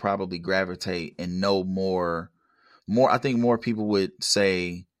people would probably gravitate and know more. I think more people would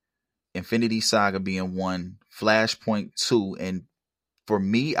say Infinity Saga being 1, Flashpoint 2, and for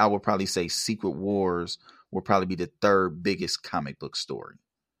me, I would probably say Secret Wars will probably be the third biggest comic book story.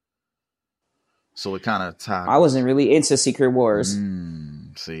 So it kind of ties. I wasn't really into Secret Wars.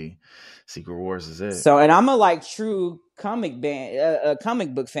 See, Secret Wars is it. So, and I'm a true comic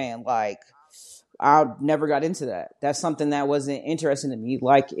book fan. Like, I never got into that. That's something that wasn't interesting to me.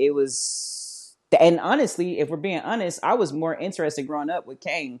 Like, it was, and honestly, if we're being honest, I was more interested growing up with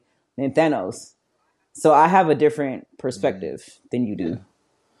Kang than Thanos. So I have a different perspective than you do. Yeah.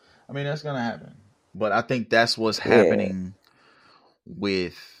 I mean, that's gonna happen, but I think that's what's happening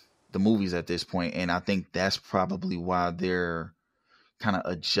with the movies at this point, and I think that's probably why they're kind of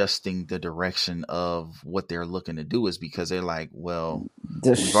adjusting the direction of what they're looking to do, is because they're like, well,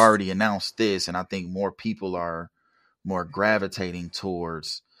 we've already announced this, and I think more people are more gravitating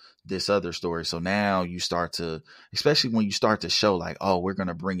towards this other story. So now you start to, especially when you start to show like, oh, we're going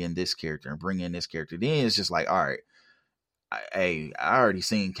to bring in this character and bring in this character. Then it's just like, all right, I already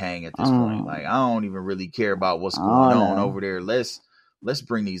seen Kang at this point. Like, I don't even really care about what's going on over there. Let's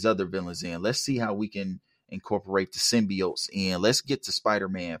bring these other villains in. Let's see how we can incorporate the symbiotes in. Let's get to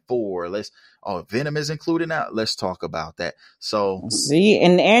Spider-Man 4. Venom is included now. Let's talk about that. So see,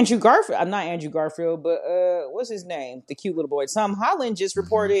 and Andrew Garfield, I'm not Andrew Garfield, but what's his name? The cute little boy. Tom Holland just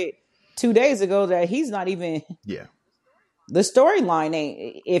reported 2 days ago that he's not even the storyline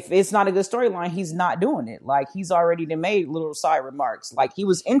ain't, if it's not a good storyline, he's not doing it. Like, he's already made little side remarks. Like, he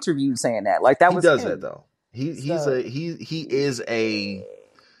was interviewed saying that. Like, that was him. That though. He is a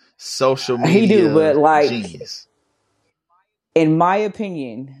social media but like genius. In my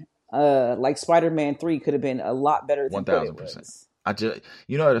opinion, like Spider-Man 3 could have been a lot better than 1,000%. I just,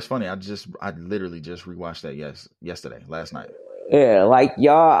 you know, it's funny. I literally just rewatched that yesterday, last night. Yeah, like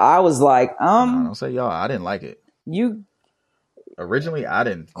y'all, I was like, no, don't say y'all. I didn't like it. Originally, I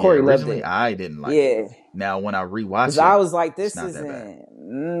didn't. Corey originally, I didn't like it. Now, when I rewatched it, I was like, this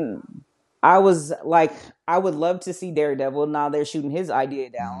isn't. I was like, I would love to see Daredevil. Now they're shooting his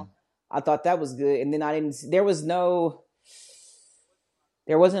idea down. I thought that was good, and then I didn't. There wasn't a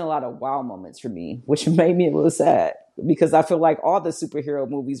lot of wow moments for me, which made me a little sad because I feel like all the superhero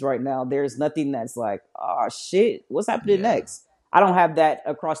movies right now, there's nothing that's like, oh shit, what's happening next? I don't have that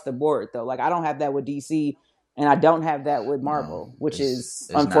across the board though. Like, I don't have that with DC, and I don't have that with Marvel, which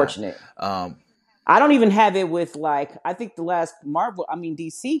is unfortunate. I don't even have it with, like, I think the last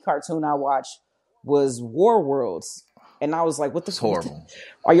DC cartoon I watched was War Worlds. And I was like, what the fuck? Horrible.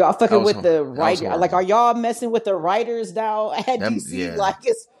 Are y'all fucking with the writer? Like, are y'all messing with the writers now at DC? Yeah. Like,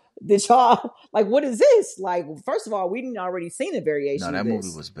 did y'all, like, what is this? Like, first of all, we didn't already seen a variation of this. No, that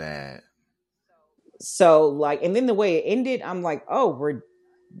movie was bad. So, like, and then the way it ended, I'm like, oh,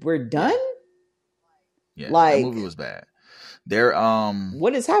 we're done? Yeah, like, that movie was bad. They're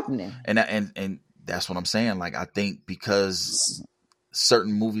what is happening? And that's what I'm saying. Like, I think because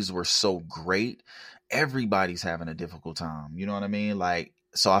certain movies were so great, everybody's having a difficult time. You know what I mean? Like,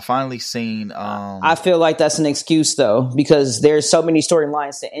 so I finally seen. I feel like that's an excuse though, because there's so many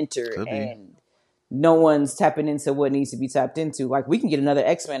storylines to enter, and no one's tapping into what needs to be tapped into. Like, we can get another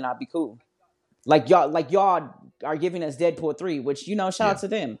X-Men, I'd be cool. Like y'all are giving us Deadpool 3, which, you know, shout out to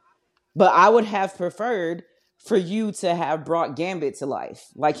them. But I would have preferred for you to have brought Gambit to life.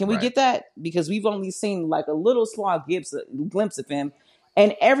 Like, can we get that? Because we've only seen like a little small glimpse of him,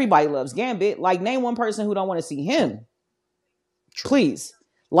 and everybody loves Gambit. Like, name one person who don't want to see him. True. Please.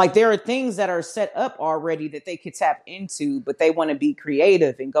 Like, there are things that are set up already that they could tap into, but they want to be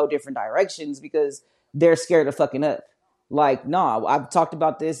creative and go different directions because they're scared of fucking up. Like, no, I've talked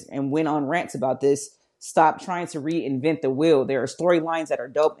about this and went on rants about this. Stop trying to reinvent the wheel. There are storylines that are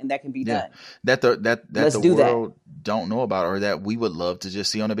dope and that can be done. That the world don't know about, or that we would love to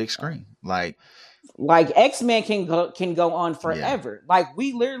just see on a big screen. Like X-Men can go on forever. Yeah. Like,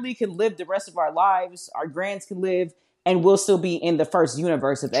 we literally can live the rest of our lives. Our grands can live, and we'll still be in the first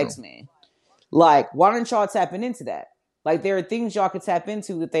universe of X-Men. Like, why aren't y'all tapping into that? Like, there are things y'all could tap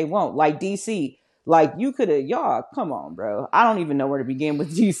into that they won't. Like DC. Like, you could have, y'all, come on, bro. I don't even know where to begin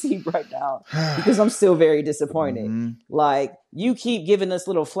with DC right now because I'm still very disappointed. Like, you keep giving us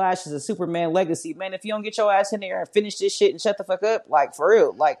little flashes of Superman legacy. Man, if you don't get your ass in there and finish this shit and shut the fuck up, like, for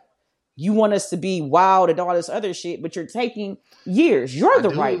real, like, you want us to be wild and all this other shit, but you're taking years. You're the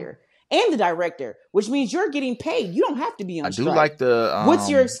writer and the director, which means you're getting paid. You don't have to be on strike. I do like the. What's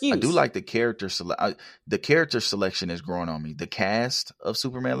your excuse? I do like the character the character selection is growing on me. The cast of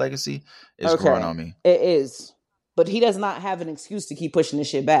Superman Legacy is growing on me. It is, but he does not have an excuse to keep pushing this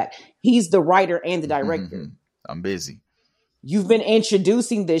shit back. He's the writer and the director. I'm busy. You've been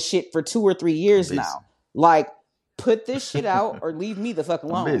introducing this shit for 2 or 3 years now. Like, put this shit out or leave me the fuck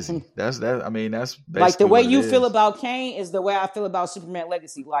alone. I'm busy. That's like, the way you feel about Kane is the way I feel about Superman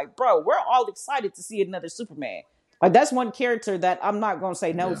Legacy. Like, bro, we're all excited to see another Superman. Like, that's one character that I'm not gonna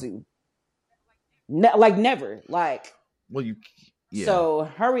say no to. Like, never. Like, well, so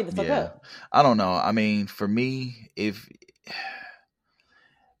hurry the fuck up. I don't know. I mean, for me, if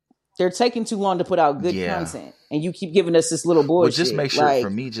they're taking too long to put out good content, and you keep giving us this little bullshit. Well, just make sure, for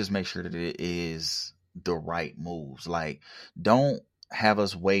me, just make sure that it is the right moves. Like, don't have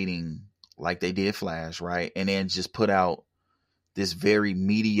us waiting like they did Flash, right? And then just put out this very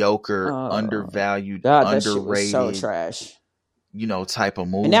mediocre, undervalued, underrated, shit was so trash, you know, type of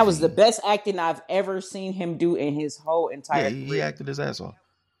movie. And that was the best acting I've ever seen him do in his whole entire career. He acted his ass off.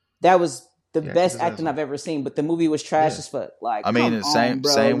 That was the best acting I've ever seen, but the movie was trash as fuck. Like, I mean, the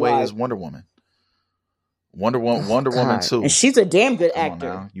same way as Wonder Woman. Wonder Woman God, and 2. she's a damn good Come on actor.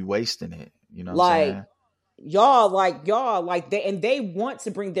 now, you wasting it. You know what I'm Like saying? y'all like they want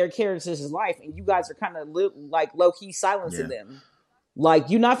to bring their characters to life, and you guys are kind of like low key silencing Yeah, them. Like,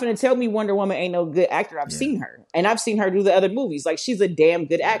 you're not gonna tell me Wonder Woman ain't no good actor. I've yeah, seen her, and I've seen her do the other movies. Like, she's a damn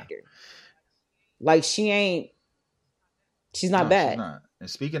good yeah. actor. Like, she's not No, she's bad. not. And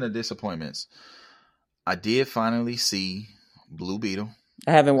speaking of disappointments, I did finally see Blue Beetle.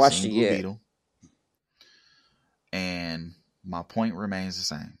 I haven't I watched seen it Blue yet. Beetle, and my point remains the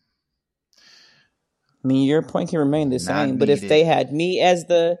same. I mean, your point can remain the Not same, but if needed. they had me as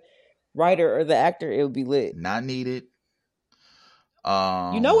the writer or the actor, it would be lit. Not needed.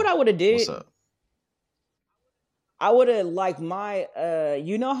 You know what I would have What's did? up? I would have like my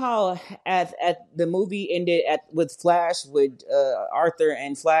you know how at the movie ended with Flash with Arthur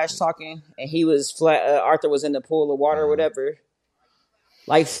and Flash talking, and he was Arthur was in the pool of water or whatever.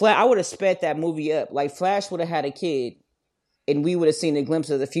 Like I would have sped that movie up. Like, Flash would have had a kid, and we would have seen a glimpse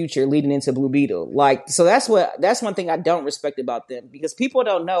of the future leading into Blue Beetle. Like, so that's one thing I don't respect about them, because people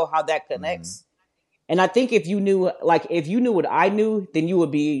don't know how that connects. And I think if you knew what I knew, then you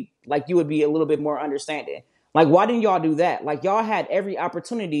would be a little bit more understanding. Like, why didn't y'all do that? Like, y'all had every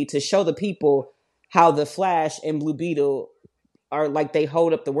opportunity to show the people how the Flash and Blue Beetle are like, they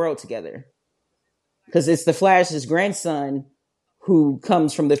hold up the world together. Because it's the Flash's grandson who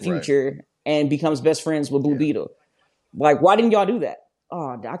comes from the Right. future and becomes best friends with Blue Beetle. Like, why didn't y'all do that?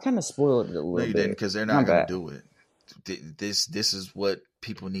 Oh, I kind of spoiled it a little bit. No, you didn't, because they're not going to do it. This is what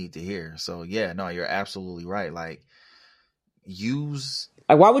people need to hear. So yeah, no, you're absolutely right. Like,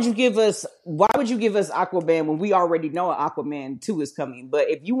 why would you give us Aquaman when we already know Aquaman 2 is coming? But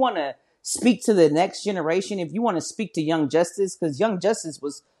if you want to speak to the next generation, if you want to speak to Young Justice, because Young Justice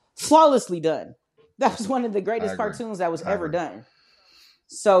was flawlessly done. That was one of the greatest cartoons that was ever done.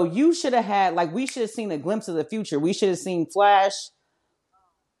 So you should have had, like, we should have seen a glimpse of the future. We should have seen Flash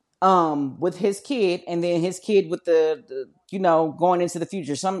with his kid, and then his kid with the going into the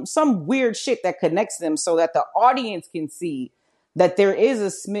future. Some weird shit that connects them, so that the audience can see that there is a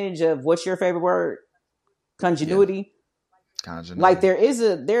smidge of, what's your favorite word? Continuity. Like,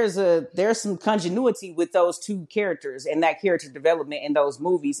 there's some continuity with those two characters and that character development in those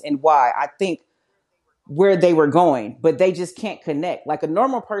movies, and why I think where they were going, but they just can't connect. Like, a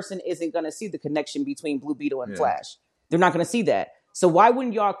normal person isn't going to see the connection between Blue Beetle and Flash. They're not going to see that. So why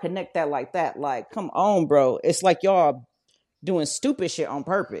wouldn't y'all connect that like that? Like, come on, bro. It's like y'all doing stupid shit on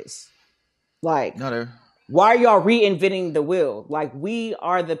purpose. Like, why are y'all reinventing the wheel? Like, we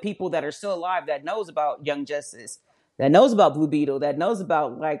are the people that are still alive that knows about Young Justice, that knows about Blue Beetle, that knows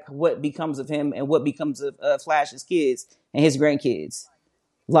about, like, what becomes of him and what becomes of Flash's kids and his grandkids.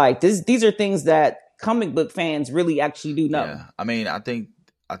 Like, these are things that comic book fans really actually do know. Yeah, I mean, I think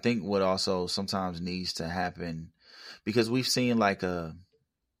what also sometimes needs to happen, because we've seen like a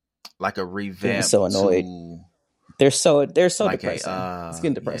revamp. I'm so annoyed. They're so like depressing. It's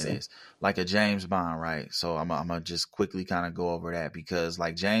getting depressing. Yeah, it is. Like a James Bond, right? So I'm gonna just quickly kind of go over that, because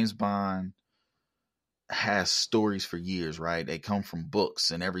like James Bond has stories for years, right? They come from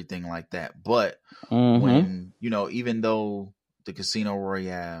books and everything like that. But when, even though the Casino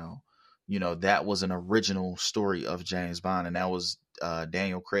Royale, that was an original story of James Bond, and that was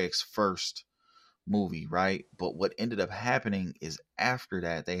Daniel Craig's first movie, right? But what ended up happening is, after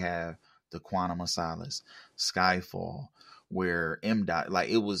that, they have the Quantum of Solace, Skyfall, where like,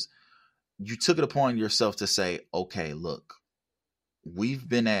 it was, you took it upon yourself to say, okay, look, we've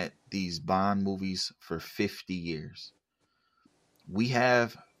been at these Bond movies for 50 years. We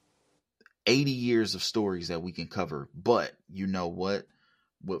have 80 years of stories that we can cover, but you know what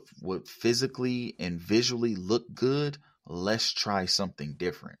physically and visually look good? Let's try something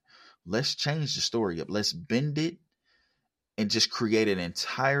different. Let's change the story up. Let's bend it and just create an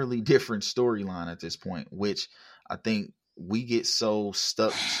entirely different storyline at this point, which I think we get so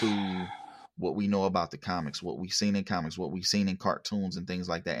stuck to what we know about the comics, what we've seen in comics, what we've seen in cartoons and things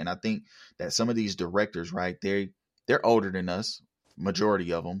like that. And I think that some of these directors, right, they're older than us,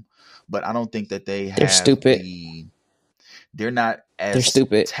 majority of them, but I don't think that they're stupid. They're not as they're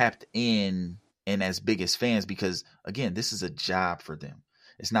stupid. tapped in and as big as fans, because again, this is a job for them.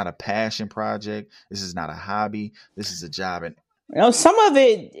 It's not a passion project. This is not a hobby. This is a job. And some of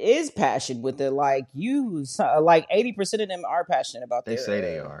it is passion with it. Like, 80% of them are passionate about they say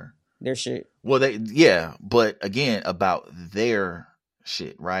they are their shit. Well, but again, about their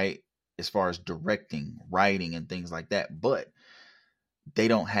shit, right? As far as directing, writing, and things like that. But they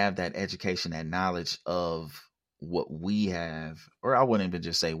don't have that education, that knowledge of what we have, or I wouldn't even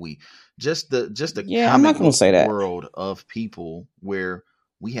just say we, just the I'm not gonna say that world of people, where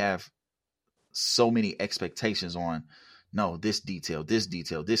we have so many expectations on, no, this detail, this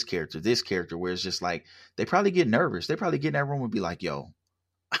character, where it's just like, they probably get nervous. They probably get in that room and be like, yo,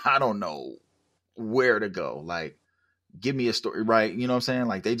 I don't know where to go. Like, give me a story, right? You know what I'm saying?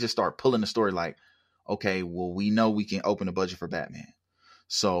 Like, they just start pulling the story like, okay, well, we know we can open a budget for Batman.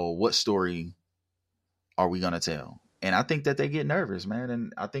 So what story are we going to tell? And I think that they get nervous, man.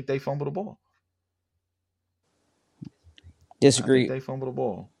 And I think they fumble the ball. Disagree. I think they fumble the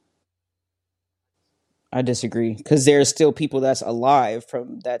ball. I disagree, because there's still people that's alive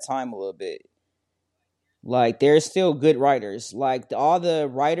from that time a little bit. Like, there's still good writers. Like, all the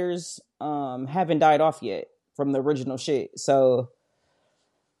writers haven't died off yet from the original shit. So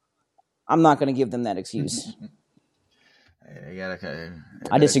I'm not going to give them that excuse. They gotta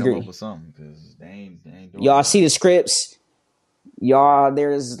I disagree. come up with something, because they ain't doing Y'all that. see the scripts. Y'all,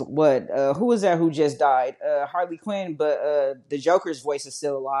 there's what? Who was that who just died? Harley Quinn, but the Joker's voice is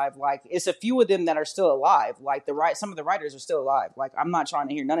still alive. Like, it's a few of them that are still alive. Like, some of the writers are still alive. Like, I'm not trying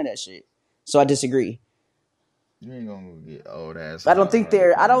to hear none of that shit. So I disagree. You ain't gonna get old ass. I don't think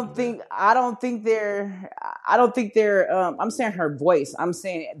they're. I'm saying her voice. I'm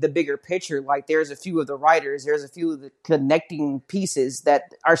saying the bigger picture. Like, there's a few of the writers. There's a few of the connecting pieces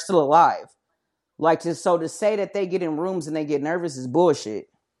that are still alive. Like, to say that they get in rooms and they get nervous is bullshit.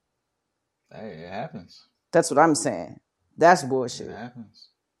 Hey, it happens. That's what I'm saying. That's bullshit. It happens.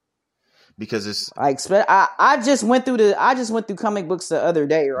 Because it's. I just went through comic books the other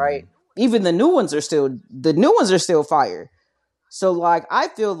day, right? Mm-hmm. Even the new ones are still fire. So, like, I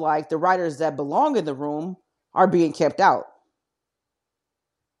feel like the writers that belong in the room are being kept out.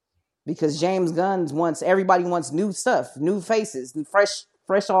 Because James Gunn everybody wants new stuff, new faces, new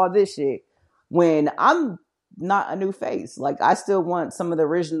fresh all this shit. When I'm not a new face. Like, I still want some of the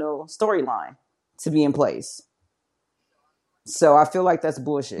original storyline to be in place. So I feel like that's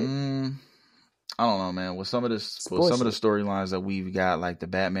bullshit. I don't know, man. With some of the storylines that we've got, like the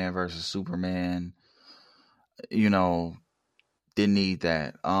Batman versus Superman, didn't need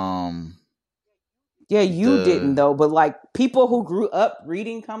that. Yeah, you didn't though, but like people who grew up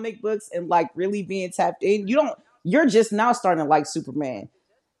reading comic books and like really being tapped in, you're just now starting to like Superman.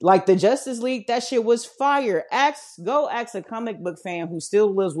 Like the Justice League, that shit was fire. Go ask a comic book fan who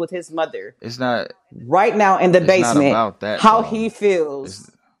still lives with his mother. It's not right now in the basement. Not about that, how he feels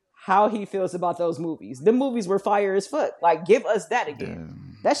about those movies. The movies were fire as fuck. Like, give us that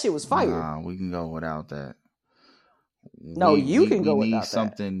again. That shit was fire. Nah, we can go without that. You can go without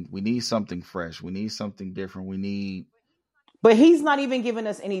something. We need something fresh. We need something different. But he's not even giving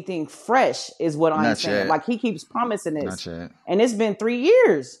us anything fresh, is what I'm saying. Yet. Like, he keeps promising this. Not yet. And it's been 3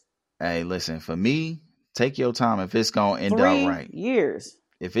 years. Hey, listen, for me, take your time if it's gonna end out right. 3 years.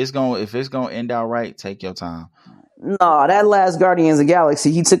 If it's gonna end out right, take your time. No, that last Guardians of the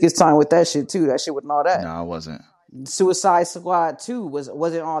Galaxy, he took his time with that shit too. That shit wasn't all that. No, it wasn't. Suicide Squad 2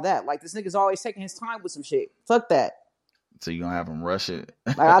 wasn't all that. Like, this nigga's always taking his time with some shit. Fuck that. So you gonna have him rush it?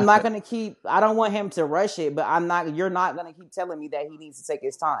 Like, I'm not gonna I don't want him to rush it, but you're not gonna keep telling me that he needs to take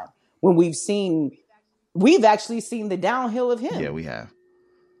his time. When we've actually seen the downhill of him. Yeah, we have.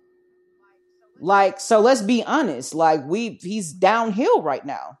 Like, so let's be honest. Like, he's downhill right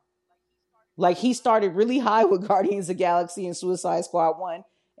now. Like, he started really high with Guardians of the Galaxy and Suicide Squad 1.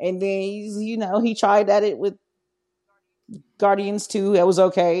 And then he tried at it with Guardians 2. That was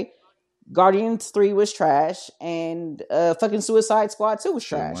okay. Guardians 3 was trash, and fucking Suicide Squad 2 was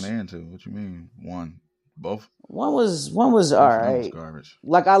trash. 1 and 2. What you mean? 1? Both? One was all right. Was garbage.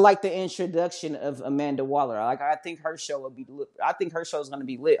 Like, I like the introduction of Amanda Waller. Like, I think her show will be lit. I think her show is going to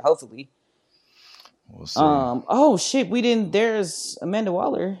be lit, hopefully. We'll see. Oh shit, there's Amanda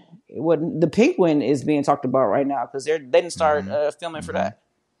Waller. The Penguin is being talked about right now because they didn't start filming for that.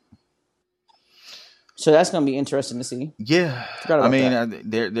 So that's going to be interesting to see. Yeah. I mean,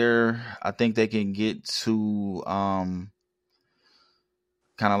 they're I think they can get to kind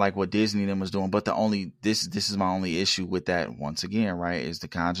of like what Disney and them was doing, but this is my only issue with that once again, right, is the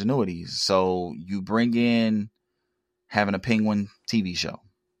continuity. So you bring in having a Penguin TV show,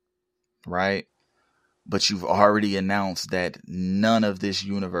 right? But you've already announced that none of this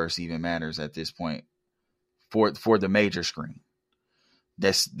universe even matters at this point for the major screen.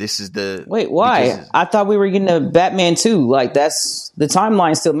 This is the wait. Why? I thought we were getting a Batman 2. Like, that's the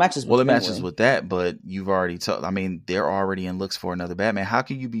timeline still matches. Well, it matches with that, but you've already told. I mean, they're already in looks for another Batman. How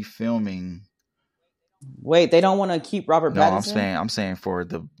can you be filming? Wait, they don't want to keep Robert Pattinson? No, I'm saying for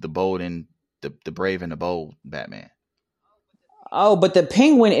the bold and the brave and the bold Batman. Oh, but the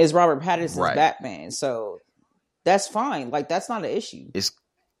Penguin is Robert Pattinson's right. Batman, so that's fine. Like, that's not an issue. It's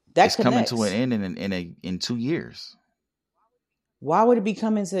connects. Coming to an end in 2 years. Why would it be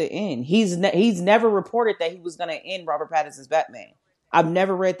coming to an end? He's never reported that he was going to end Robert Pattinson's Batman. I've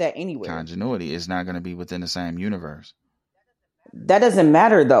never read that anywhere. Continuity is not going to be within the same universe. That doesn't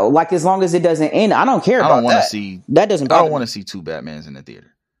matter though. Like as long as it doesn't end, I don't care about that. I don't want to see that. Doesn't bother me. I don't want to see two Batmans in the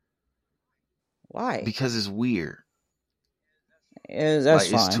theater. Why? Because it's weird. That's like,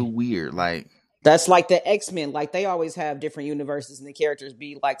 fine. It's too weird. Like that's like the X-Men. Like they always have different universes and the characters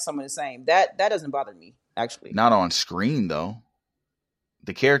be like some of the same. That doesn't bother me actually. Not on screen though.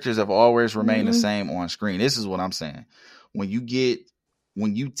 The characters have always remained the same on screen. This is what I'm saying. When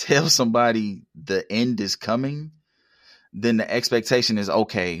you tell somebody the end is coming, then the expectation is,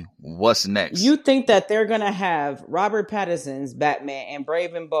 okay, what's next? You think that they're going to have Robert Pattinson's Batman and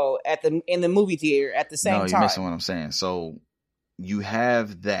Brave and Bold in the movie theater at the same time? No, you're missing what I'm saying. So you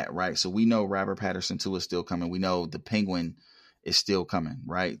have that, right? So we know Robert Pattinson 2 is still coming. We know The Penguin is still coming,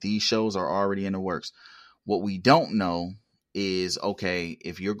 right? These shows are already in the works. What we don't know is, okay,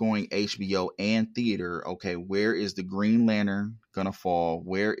 if you're going HBO and theater, okay, where is the Green Lantern going to fall?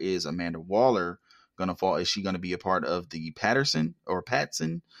 Where is Amanda Waller going to fall? Is she going to be a part of the Pattinson,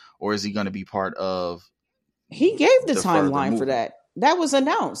 or is he going to be part of? He gave the timeline for that. That was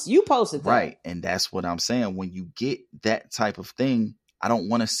announced. You posted that. Right. And that's what I'm saying. When you get that type of thing, I don't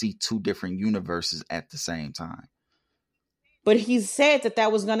want to see two different universes at the same time. But he said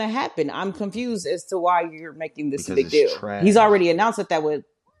that was going to happen. I'm confused as to why you're making this a big deal. Trash. He's already announced that would.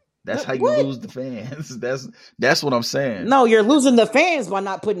 That's how you lose the fans. That's what I'm saying. No, you're losing the fans by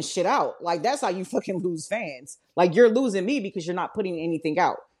not putting shit out. Like, that's how you fucking lose fans. Like, you're losing me because you're not putting anything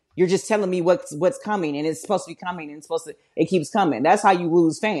out. You're just telling me what's coming, and it's supposed to be coming, and it keeps coming. That's how you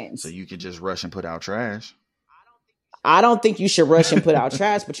lose fans. So you could just rush and put out trash. I don't think you should rush and put out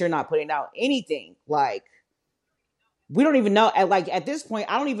trash, but you're not putting out anything. Like, we don't even know. At this point,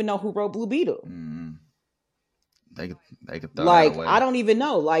 I don't even know who wrote Blue Beetle. Mm. They could throw that away. I don't even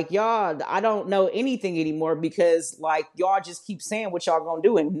know. Like, y'all, I don't know anything anymore because, like, y'all just keep saying what y'all gonna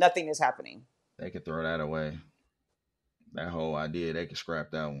do and nothing is happening. They could throw that away. That whole idea, they could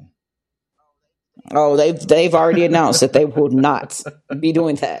scrap that one. Oh, they've already announced that they will not be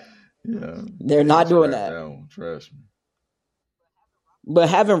doing that. Yeah, they're not doing that. Trust me. But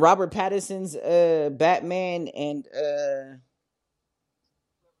having Robert Pattinson's Batman and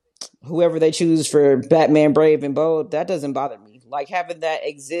whoever they choose for Batman Brave and Bold, that doesn't bother me. Like, having that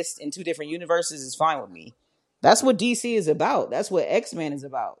exist in two different universes is fine with me. That's what DC is about. That's what X-Men is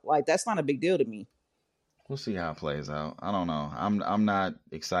about. Like, that's not a big deal to me. We'll see how it plays out. I don't know. I'm not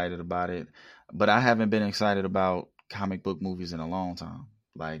excited about it, but I haven't been excited about comic book movies in a long time.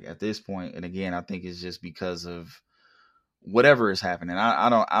 Like, at this point, and again, I think it's just because of whatever is happening. I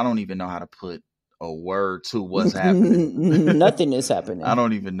don't even know how to put a word to what's happening. Nothing is happening. I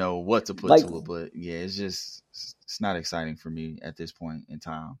don't even know what to put to it, but yeah, it's not exciting for me at this point in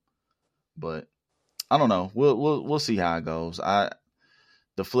time. But I don't know. We'll see how it goes.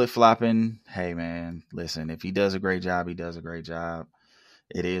 The flip-flopping, hey man, listen, if he does a great job, he does a great job.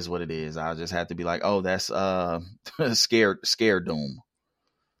 It is what it is. I'll just have to be like, oh, that's scare Doom.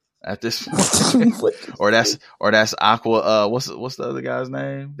 At this point. or that's Aqua what's the other guy's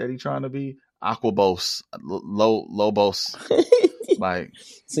name that he trying to be? Aquabos. Lobos. Like,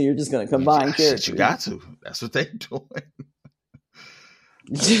 so you're just gonna combine characters. You got to. That's what they're doing.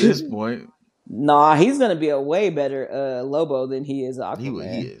 At this point. Nah, he's gonna be a way better Lobo than he is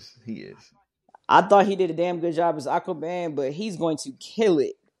Aquaman. He is. I thought he did a damn good job as Aquaman, but he's going to kill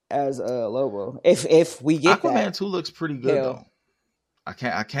it as Lobo. If we get Aquaman that. 2 looks pretty good though. I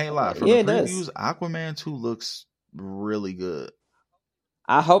can't lie. From the previews, does. Aquaman 2 looks really good.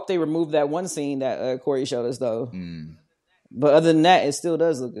 I hope they remove that one scene that Corey showed us though. But other than that, it still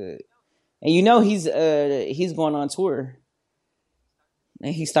does look good. And you know he's going on tour.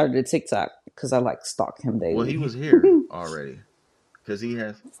 And he started a TikTok because I stalk him daily. Well, he was here already. Because he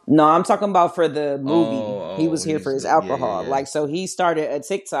has. No, I'm talking about for the movie. He was here for his alcohol. Yeah. So he started a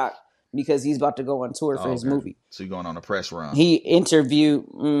TikTok because he's about to go on tour for his movie. So you're going on a press run. He interviewed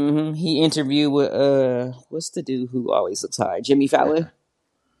with what's the dude who always looks high? Jimmy Fallon.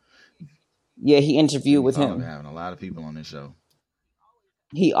 Yeah, he interviewed with him. Having a lot of people on this show.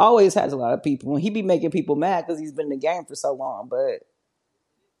 He always has a lot of people. He be making people mad because he's been in the game for so long, but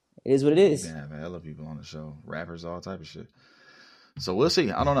it is what it is. He's been having hella people on the show. Rappers, all type of shit. So we'll see.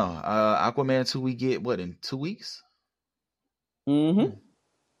 I don't know. Aquaman 2 we get, what, in 2 weeks? Mm-hmm.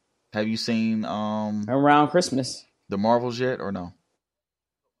 Have you seen around Christmas the Marvels yet or no?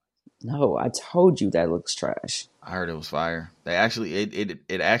 No, I told you that looks trash. I heard it was fire. They actually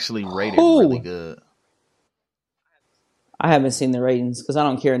it actually rated really good. I haven't seen the ratings because I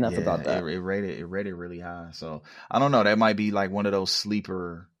don't care enough about Yeah, that. it rated really high. So I don't know. That might be like one of those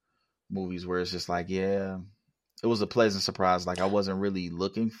sleeper movies where it's just like, yeah, it was a pleasant surprise. Like I wasn't really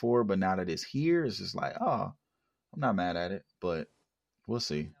looking for, but now that it's here, it's just like, oh, I'm not mad at it, but we'll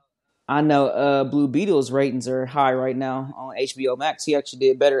see. I know Blue Beetle's ratings are high right now on HBO Max. He actually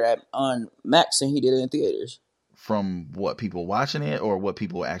did better at on Max than he did in theaters. From what people watching it or what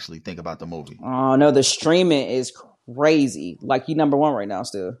people actually think about the movie? Oh no, the streaming is crazy. Like he number one right now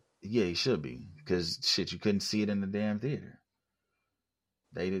still. Yeah, he should be because shit, you couldn't see it in the damn theater.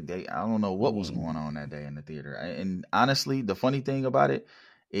 They I don't know what was going on that day in the theater. And honestly, the funny thing about it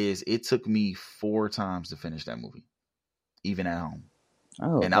is it took me 4 times to finish that movie, even at home.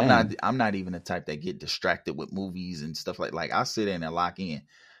 Oh, and dang. I'm not even the type that get distracted with movies and stuff like I sit in and lock in.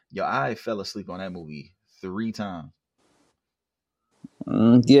 Yo, I fell asleep on that movie 3 times.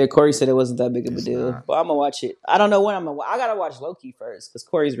 Yeah, Corey said it wasn't that big of a It's deal, not. but I'm gonna watch it. I don't know when I'm gonna. I gotta watch Loki first because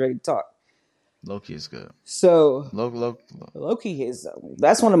Corey's ready to talk. Loki is good. So Loki. Loki is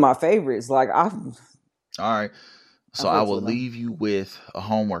that's one of my favorites. Like All right. So I will with him. leave you with a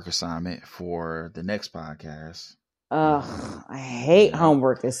homework assignment for the next podcast. I hate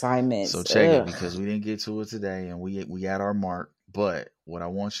homework assignments. So check it because we didn't get to it today and we had our mark. But what I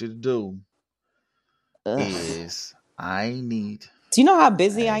want you to do is I need. Do you know how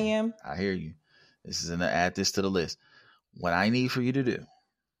busy I am? I hear you. This is gonna add this to the list. What I need for you to do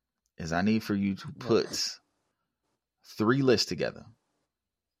is I need for you to put 3 lists together.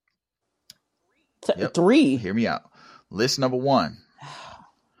 3. Hear me out. List number 1.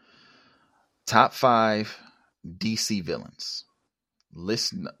 Top 5 DC villains.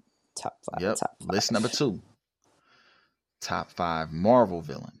 List top 5. Yep. Top 5. List number 2. Top 5 Marvel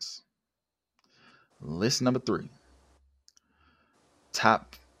villains. List number 3.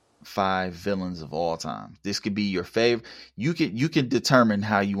 Top 5 villains of all time. This could be your favorite. You can determine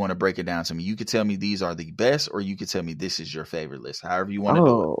how you want to break it down to me. You could tell me these are the best, or you could tell me this is your favorite list. However you want to do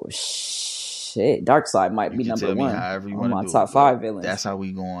it. Oh shit! Darkseid might be number 1. However you want to do my top 5 villains. That's how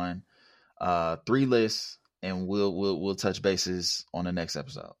we going. 3 lists, and we'll touch bases on the next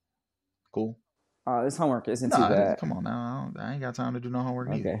episode. Cool. This homework isn't too bad. Come on now. I ain't got time to do no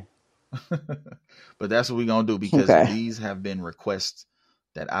homework either. Okay. But that's what we're going to do because these have been requests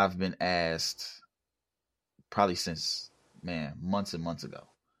that I've been asked probably since, months and months ago.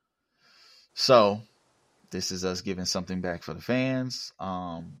 So this is us giving something back for the fans.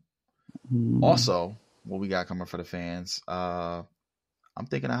 Also, what we got coming for the fans, I'm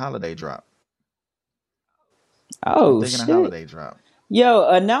thinking a holiday drop. Oh, shit. A holiday drop. Yo,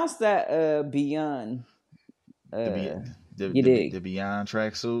 announce that Beyond. The Beyond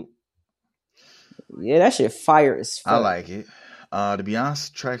tracksuit. Yeah, that shit fire as fuck. I like it. The Beyond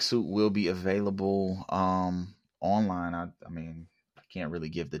tracksuit will be available online. I mean, I can't really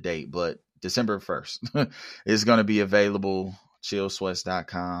give the date, but December 1st is going to be available.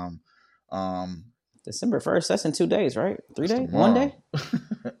 Chillsweats.com. December 1st. That's in 2 days, right? 3 days? Tomorrow. 1 day?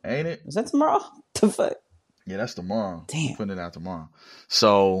 Ain't it? Is that tomorrow? The fuck? Yeah, that's tomorrow. Damn. I'm putting it out tomorrow.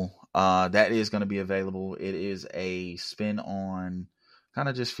 So that is going to be available. It is a spin on kind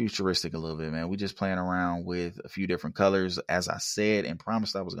of just futuristic a little bit, man. We just playing around with a few different colors, as I said and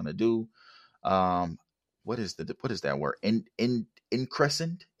promised I was going to do. What is that word?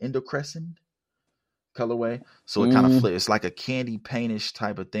 Endocrescent colorway. So it kind of flips. It's like a candy paintish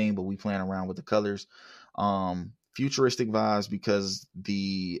type of thing, but we playing around with the colors. Futuristic vibes because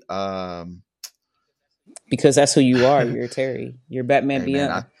because that's who you are. You're Terry. You're Batman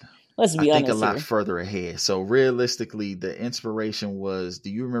Beyond. Let's be honest. I think a lot further ahead. So realistically, the inspiration was,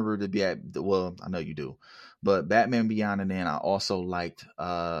 do you remember well, I know you do, but Batman Beyond, and then I also liked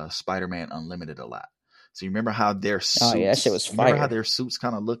Spider-Man Unlimited a lot. So you remember how their suits, that shit was fire. Remember how their suits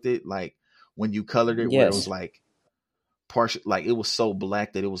kind of looked it like when you colored it, where it was like partial, like it was so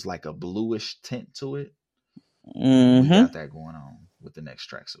black that it was like a bluish tint to it. We got that going on with the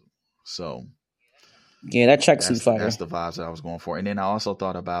next tracksuit. So yeah, that tracksuit fire. That's the vibes that I was going for. And then I also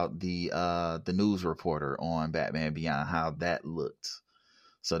thought about the news reporter on Batman Beyond, how that looked.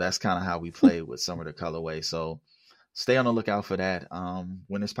 So that's kind of how we played with some of the colorway. So stay on the lookout for that.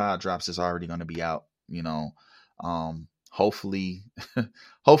 When this pod drops, it's already going to be out. Hopefully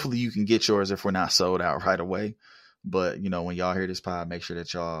you can get yours if we're not sold out right away. But when y'all hear this pod, make sure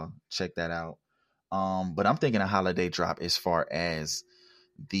that y'all check that out. But I'm thinking a holiday drop as far as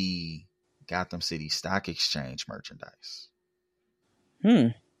the Gotham City Stock Exchange merchandise.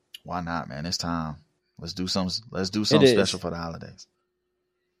 Why not, man? It's time. Let's do something special for the holidays.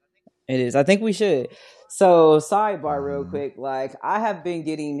 It is. I think we should. So sidebar real Mm-hmm. quick, like I have been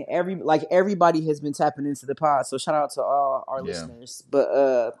getting everybody has been tapping into the pod. So shout out to all our Yeah. listeners.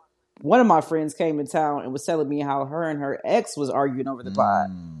 But one of my friends came in town and was telling me how her and her ex was arguing over the pod.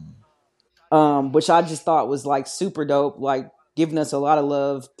 Mm. Which I just thought was like super dope, like giving us a lot of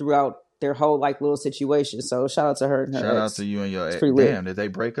love throughout their whole like little situation. So shout out to her and her Shout out to ex. you and your It's ex. pretty lit. Damn, did they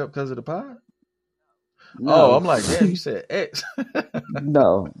break up because of the pod? Oh, No. I'm like, damn, you said ex.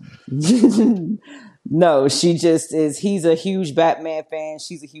 No. No, she just is. He's a huge Batman fan.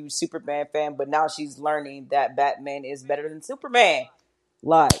 She's a huge Superman fan. But now she's learning that Batman is better than Superman.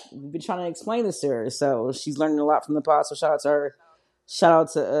 Like, we've been trying to explain this to her. So she's learning a lot from the pod. So shout out to her. Shout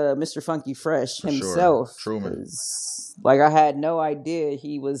out to Mr. Funky Fresh For sure. himself. Truman. Because, like, I had no idea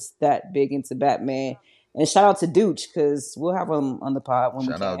he was that big into Batman. And shout out to Dooch, because we'll have him on the pod when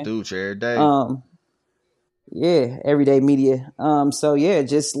we Shout out can. Dooch every day. Yeah, everyday media. So yeah,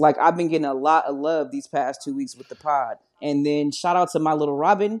 just like I've been getting a lot of love these past 2 weeks with the pod. And then shout out to my little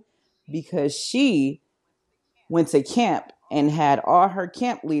Robin because she went to camp and had all her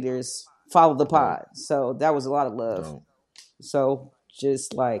camp leaders follow the pod. Dope. So that was a lot of love. Dope. So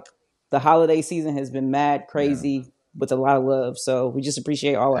just like the holiday season has been mad crazy with a lot of love. So we just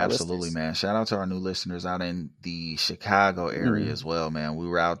appreciate all our Absolutely, listeners. man. Shout out to our new listeners out in the Chicago area as well, man. We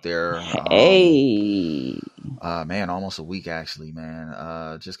were out there. Hey. Man, almost a week actually,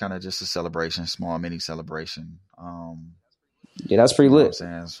 man. Just kind of just a celebration, small mini celebration. Yeah, that's pretty You know what I'm lit.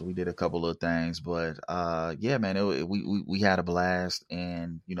 saying? So we did a couple of things, but yeah, man, we had a blast,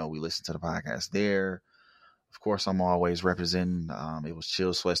 and you know we listened to the podcast there. Of course, I'm always representing. It was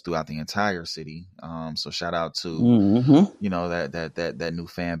Chill Sweats throughout the entire city. So shout out to you know that new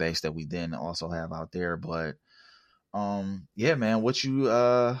fan base that we then also have out there. But yeah, man, what you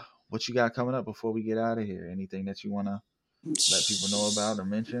got coming up before we get out of here? Anything that you want to let people know about or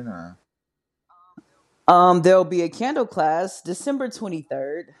mention? Or There'll be a candle class December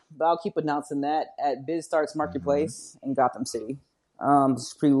 23rd, but I'll keep announcing that at BizStarts Marketplace in Gotham City.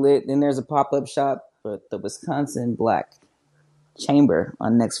 It's pretty lit. Then there's a pop-up shop for the Wisconsin Black Chamber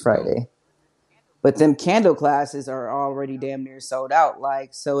on next Friday. But them candle classes are already damn near sold out.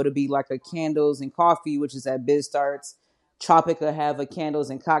 Like, so it'll be like a candles and coffee, which is at BizStarts. Tropica have a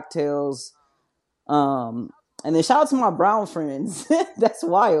candles and cocktails. And then shout out to my brown friends. That's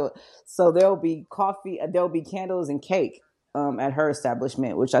wild. So there'll be coffee, there'll be candles and cake at her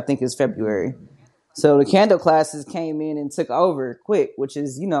establishment, which I think is February. So the candle classes came in and took over quick, which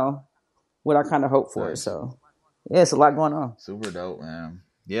is, you know, what I kind of hope for. Nice. So yeah, it's a lot going on. Super dope, man.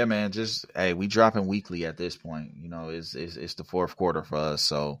 Yeah, man. Just hey, we dropping weekly at this point. You know, it's the fourth quarter for us,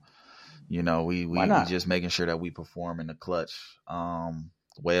 so you know we just making sure that we perform in the clutch.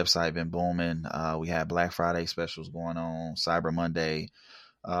 Website been booming. We had Black Friday specials going on, Cyber Monday.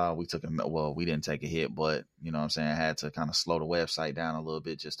 We didn't take a hit, but you know what I'm saying, I had to kind of slow the website down a little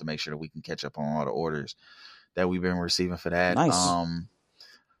bit just to make sure that we can catch up on all the orders that we've been receiving for that. Nice.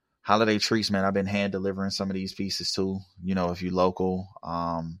 Holiday treats, man. I've been hand delivering some of these pieces too. You know, if you local,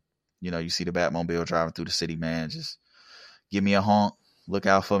 you know, you see the Batmobile driving through the city, man, just give me a honk. Look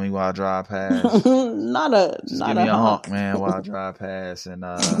out for me while I drive past. Give me a honk, man, while I drive past. And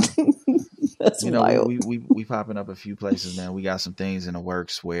that's you know, wild. we popping up a few places, man. We got some things in the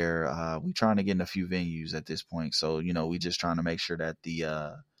works where we trying to get in a few venues at this point. So, you know, we just trying to make sure that the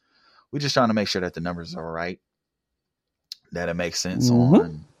numbers are right, that it makes sense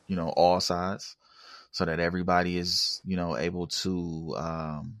on, you know, all sides, so that everybody is, you know, able to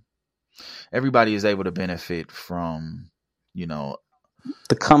benefit from, you know,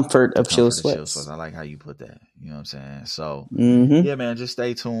 the comfort of Chill Sweats. I like how you put that. You know what I'm saying? So yeah, man, just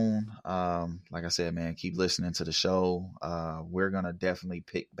stay tuned. Like I said, man, keep listening to the show. We're gonna definitely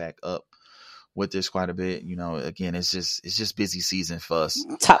pick back up with this quite a bit. You know, again, it's just busy season for us.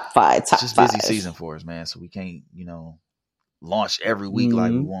 Top five. Busy season for us, man. So we can't, you know, launch every week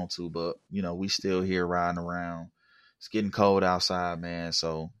like we want to, but you know, we still here riding around. It's getting cold outside, man.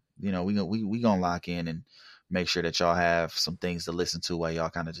 So, you know, we gonna lock in and make sure that y'all have some things to listen to while y'all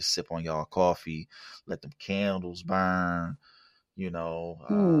kind of just sip on y'all coffee, let them candles burn, you know,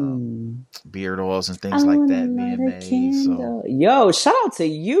 beard oils and things like that being made. So, yo, shout out to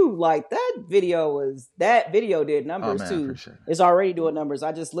you. Like that video did numbers too. It's already doing numbers.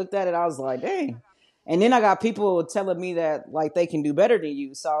 I just looked at it. I was like, dang. And then I got people telling me that like they can do better than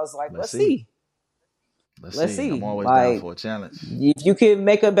you. So I was like, let's see. Let's see. I'm always like, down for a challenge. If you can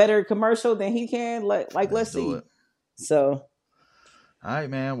make a better commercial than he can, let's see. It. So, all right,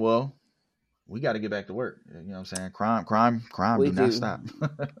 man. Well, we got to get back to work. You know what I'm saying? Crime do not stop.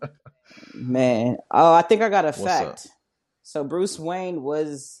 Man, oh, I think I got a What's fact. Up? So Bruce Wayne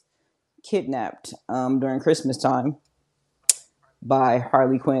was kidnapped during Christmas time by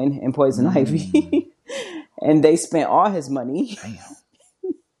Harley Quinn and Poison Ivy. And they spent all his money. Damn.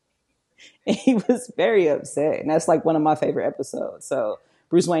 And he was very upset. And that's like one of my favorite episodes. So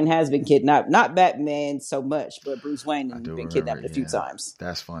Bruce Wayne has been kidnapped. Not Batman so much, but Bruce Wayne has been kidnapped a few times.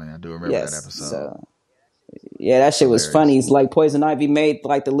 That's funny. I do remember that episode. So, yeah, that shit was funny. It's like Poison Ivy made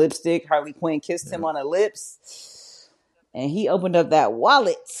like the lipstick. Harley Quinn kissed him on the lips. And he opened up that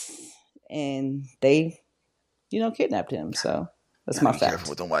wallet. And they, kidnapped him. So that's my fact. Careful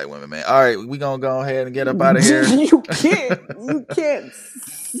with them white women, man. All right, we gonna go ahead and get up out of here. You can't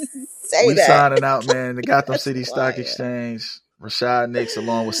say we that. Signing out, man. The Gotham City Stock Exchange. Rashad Nix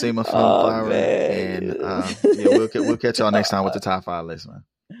along with Seema Flower. And we'll catch y'all next time with the top 5 list, man.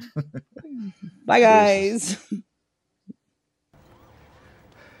 Bye, guys.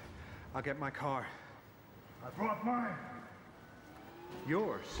 I'll get my car. I brought mine.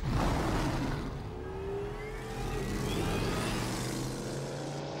 Yours.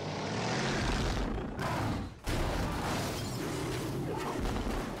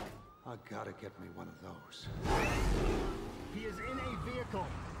 I gotta get me one of those. He is in a vehicle.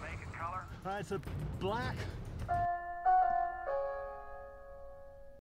 Make it color? It's a black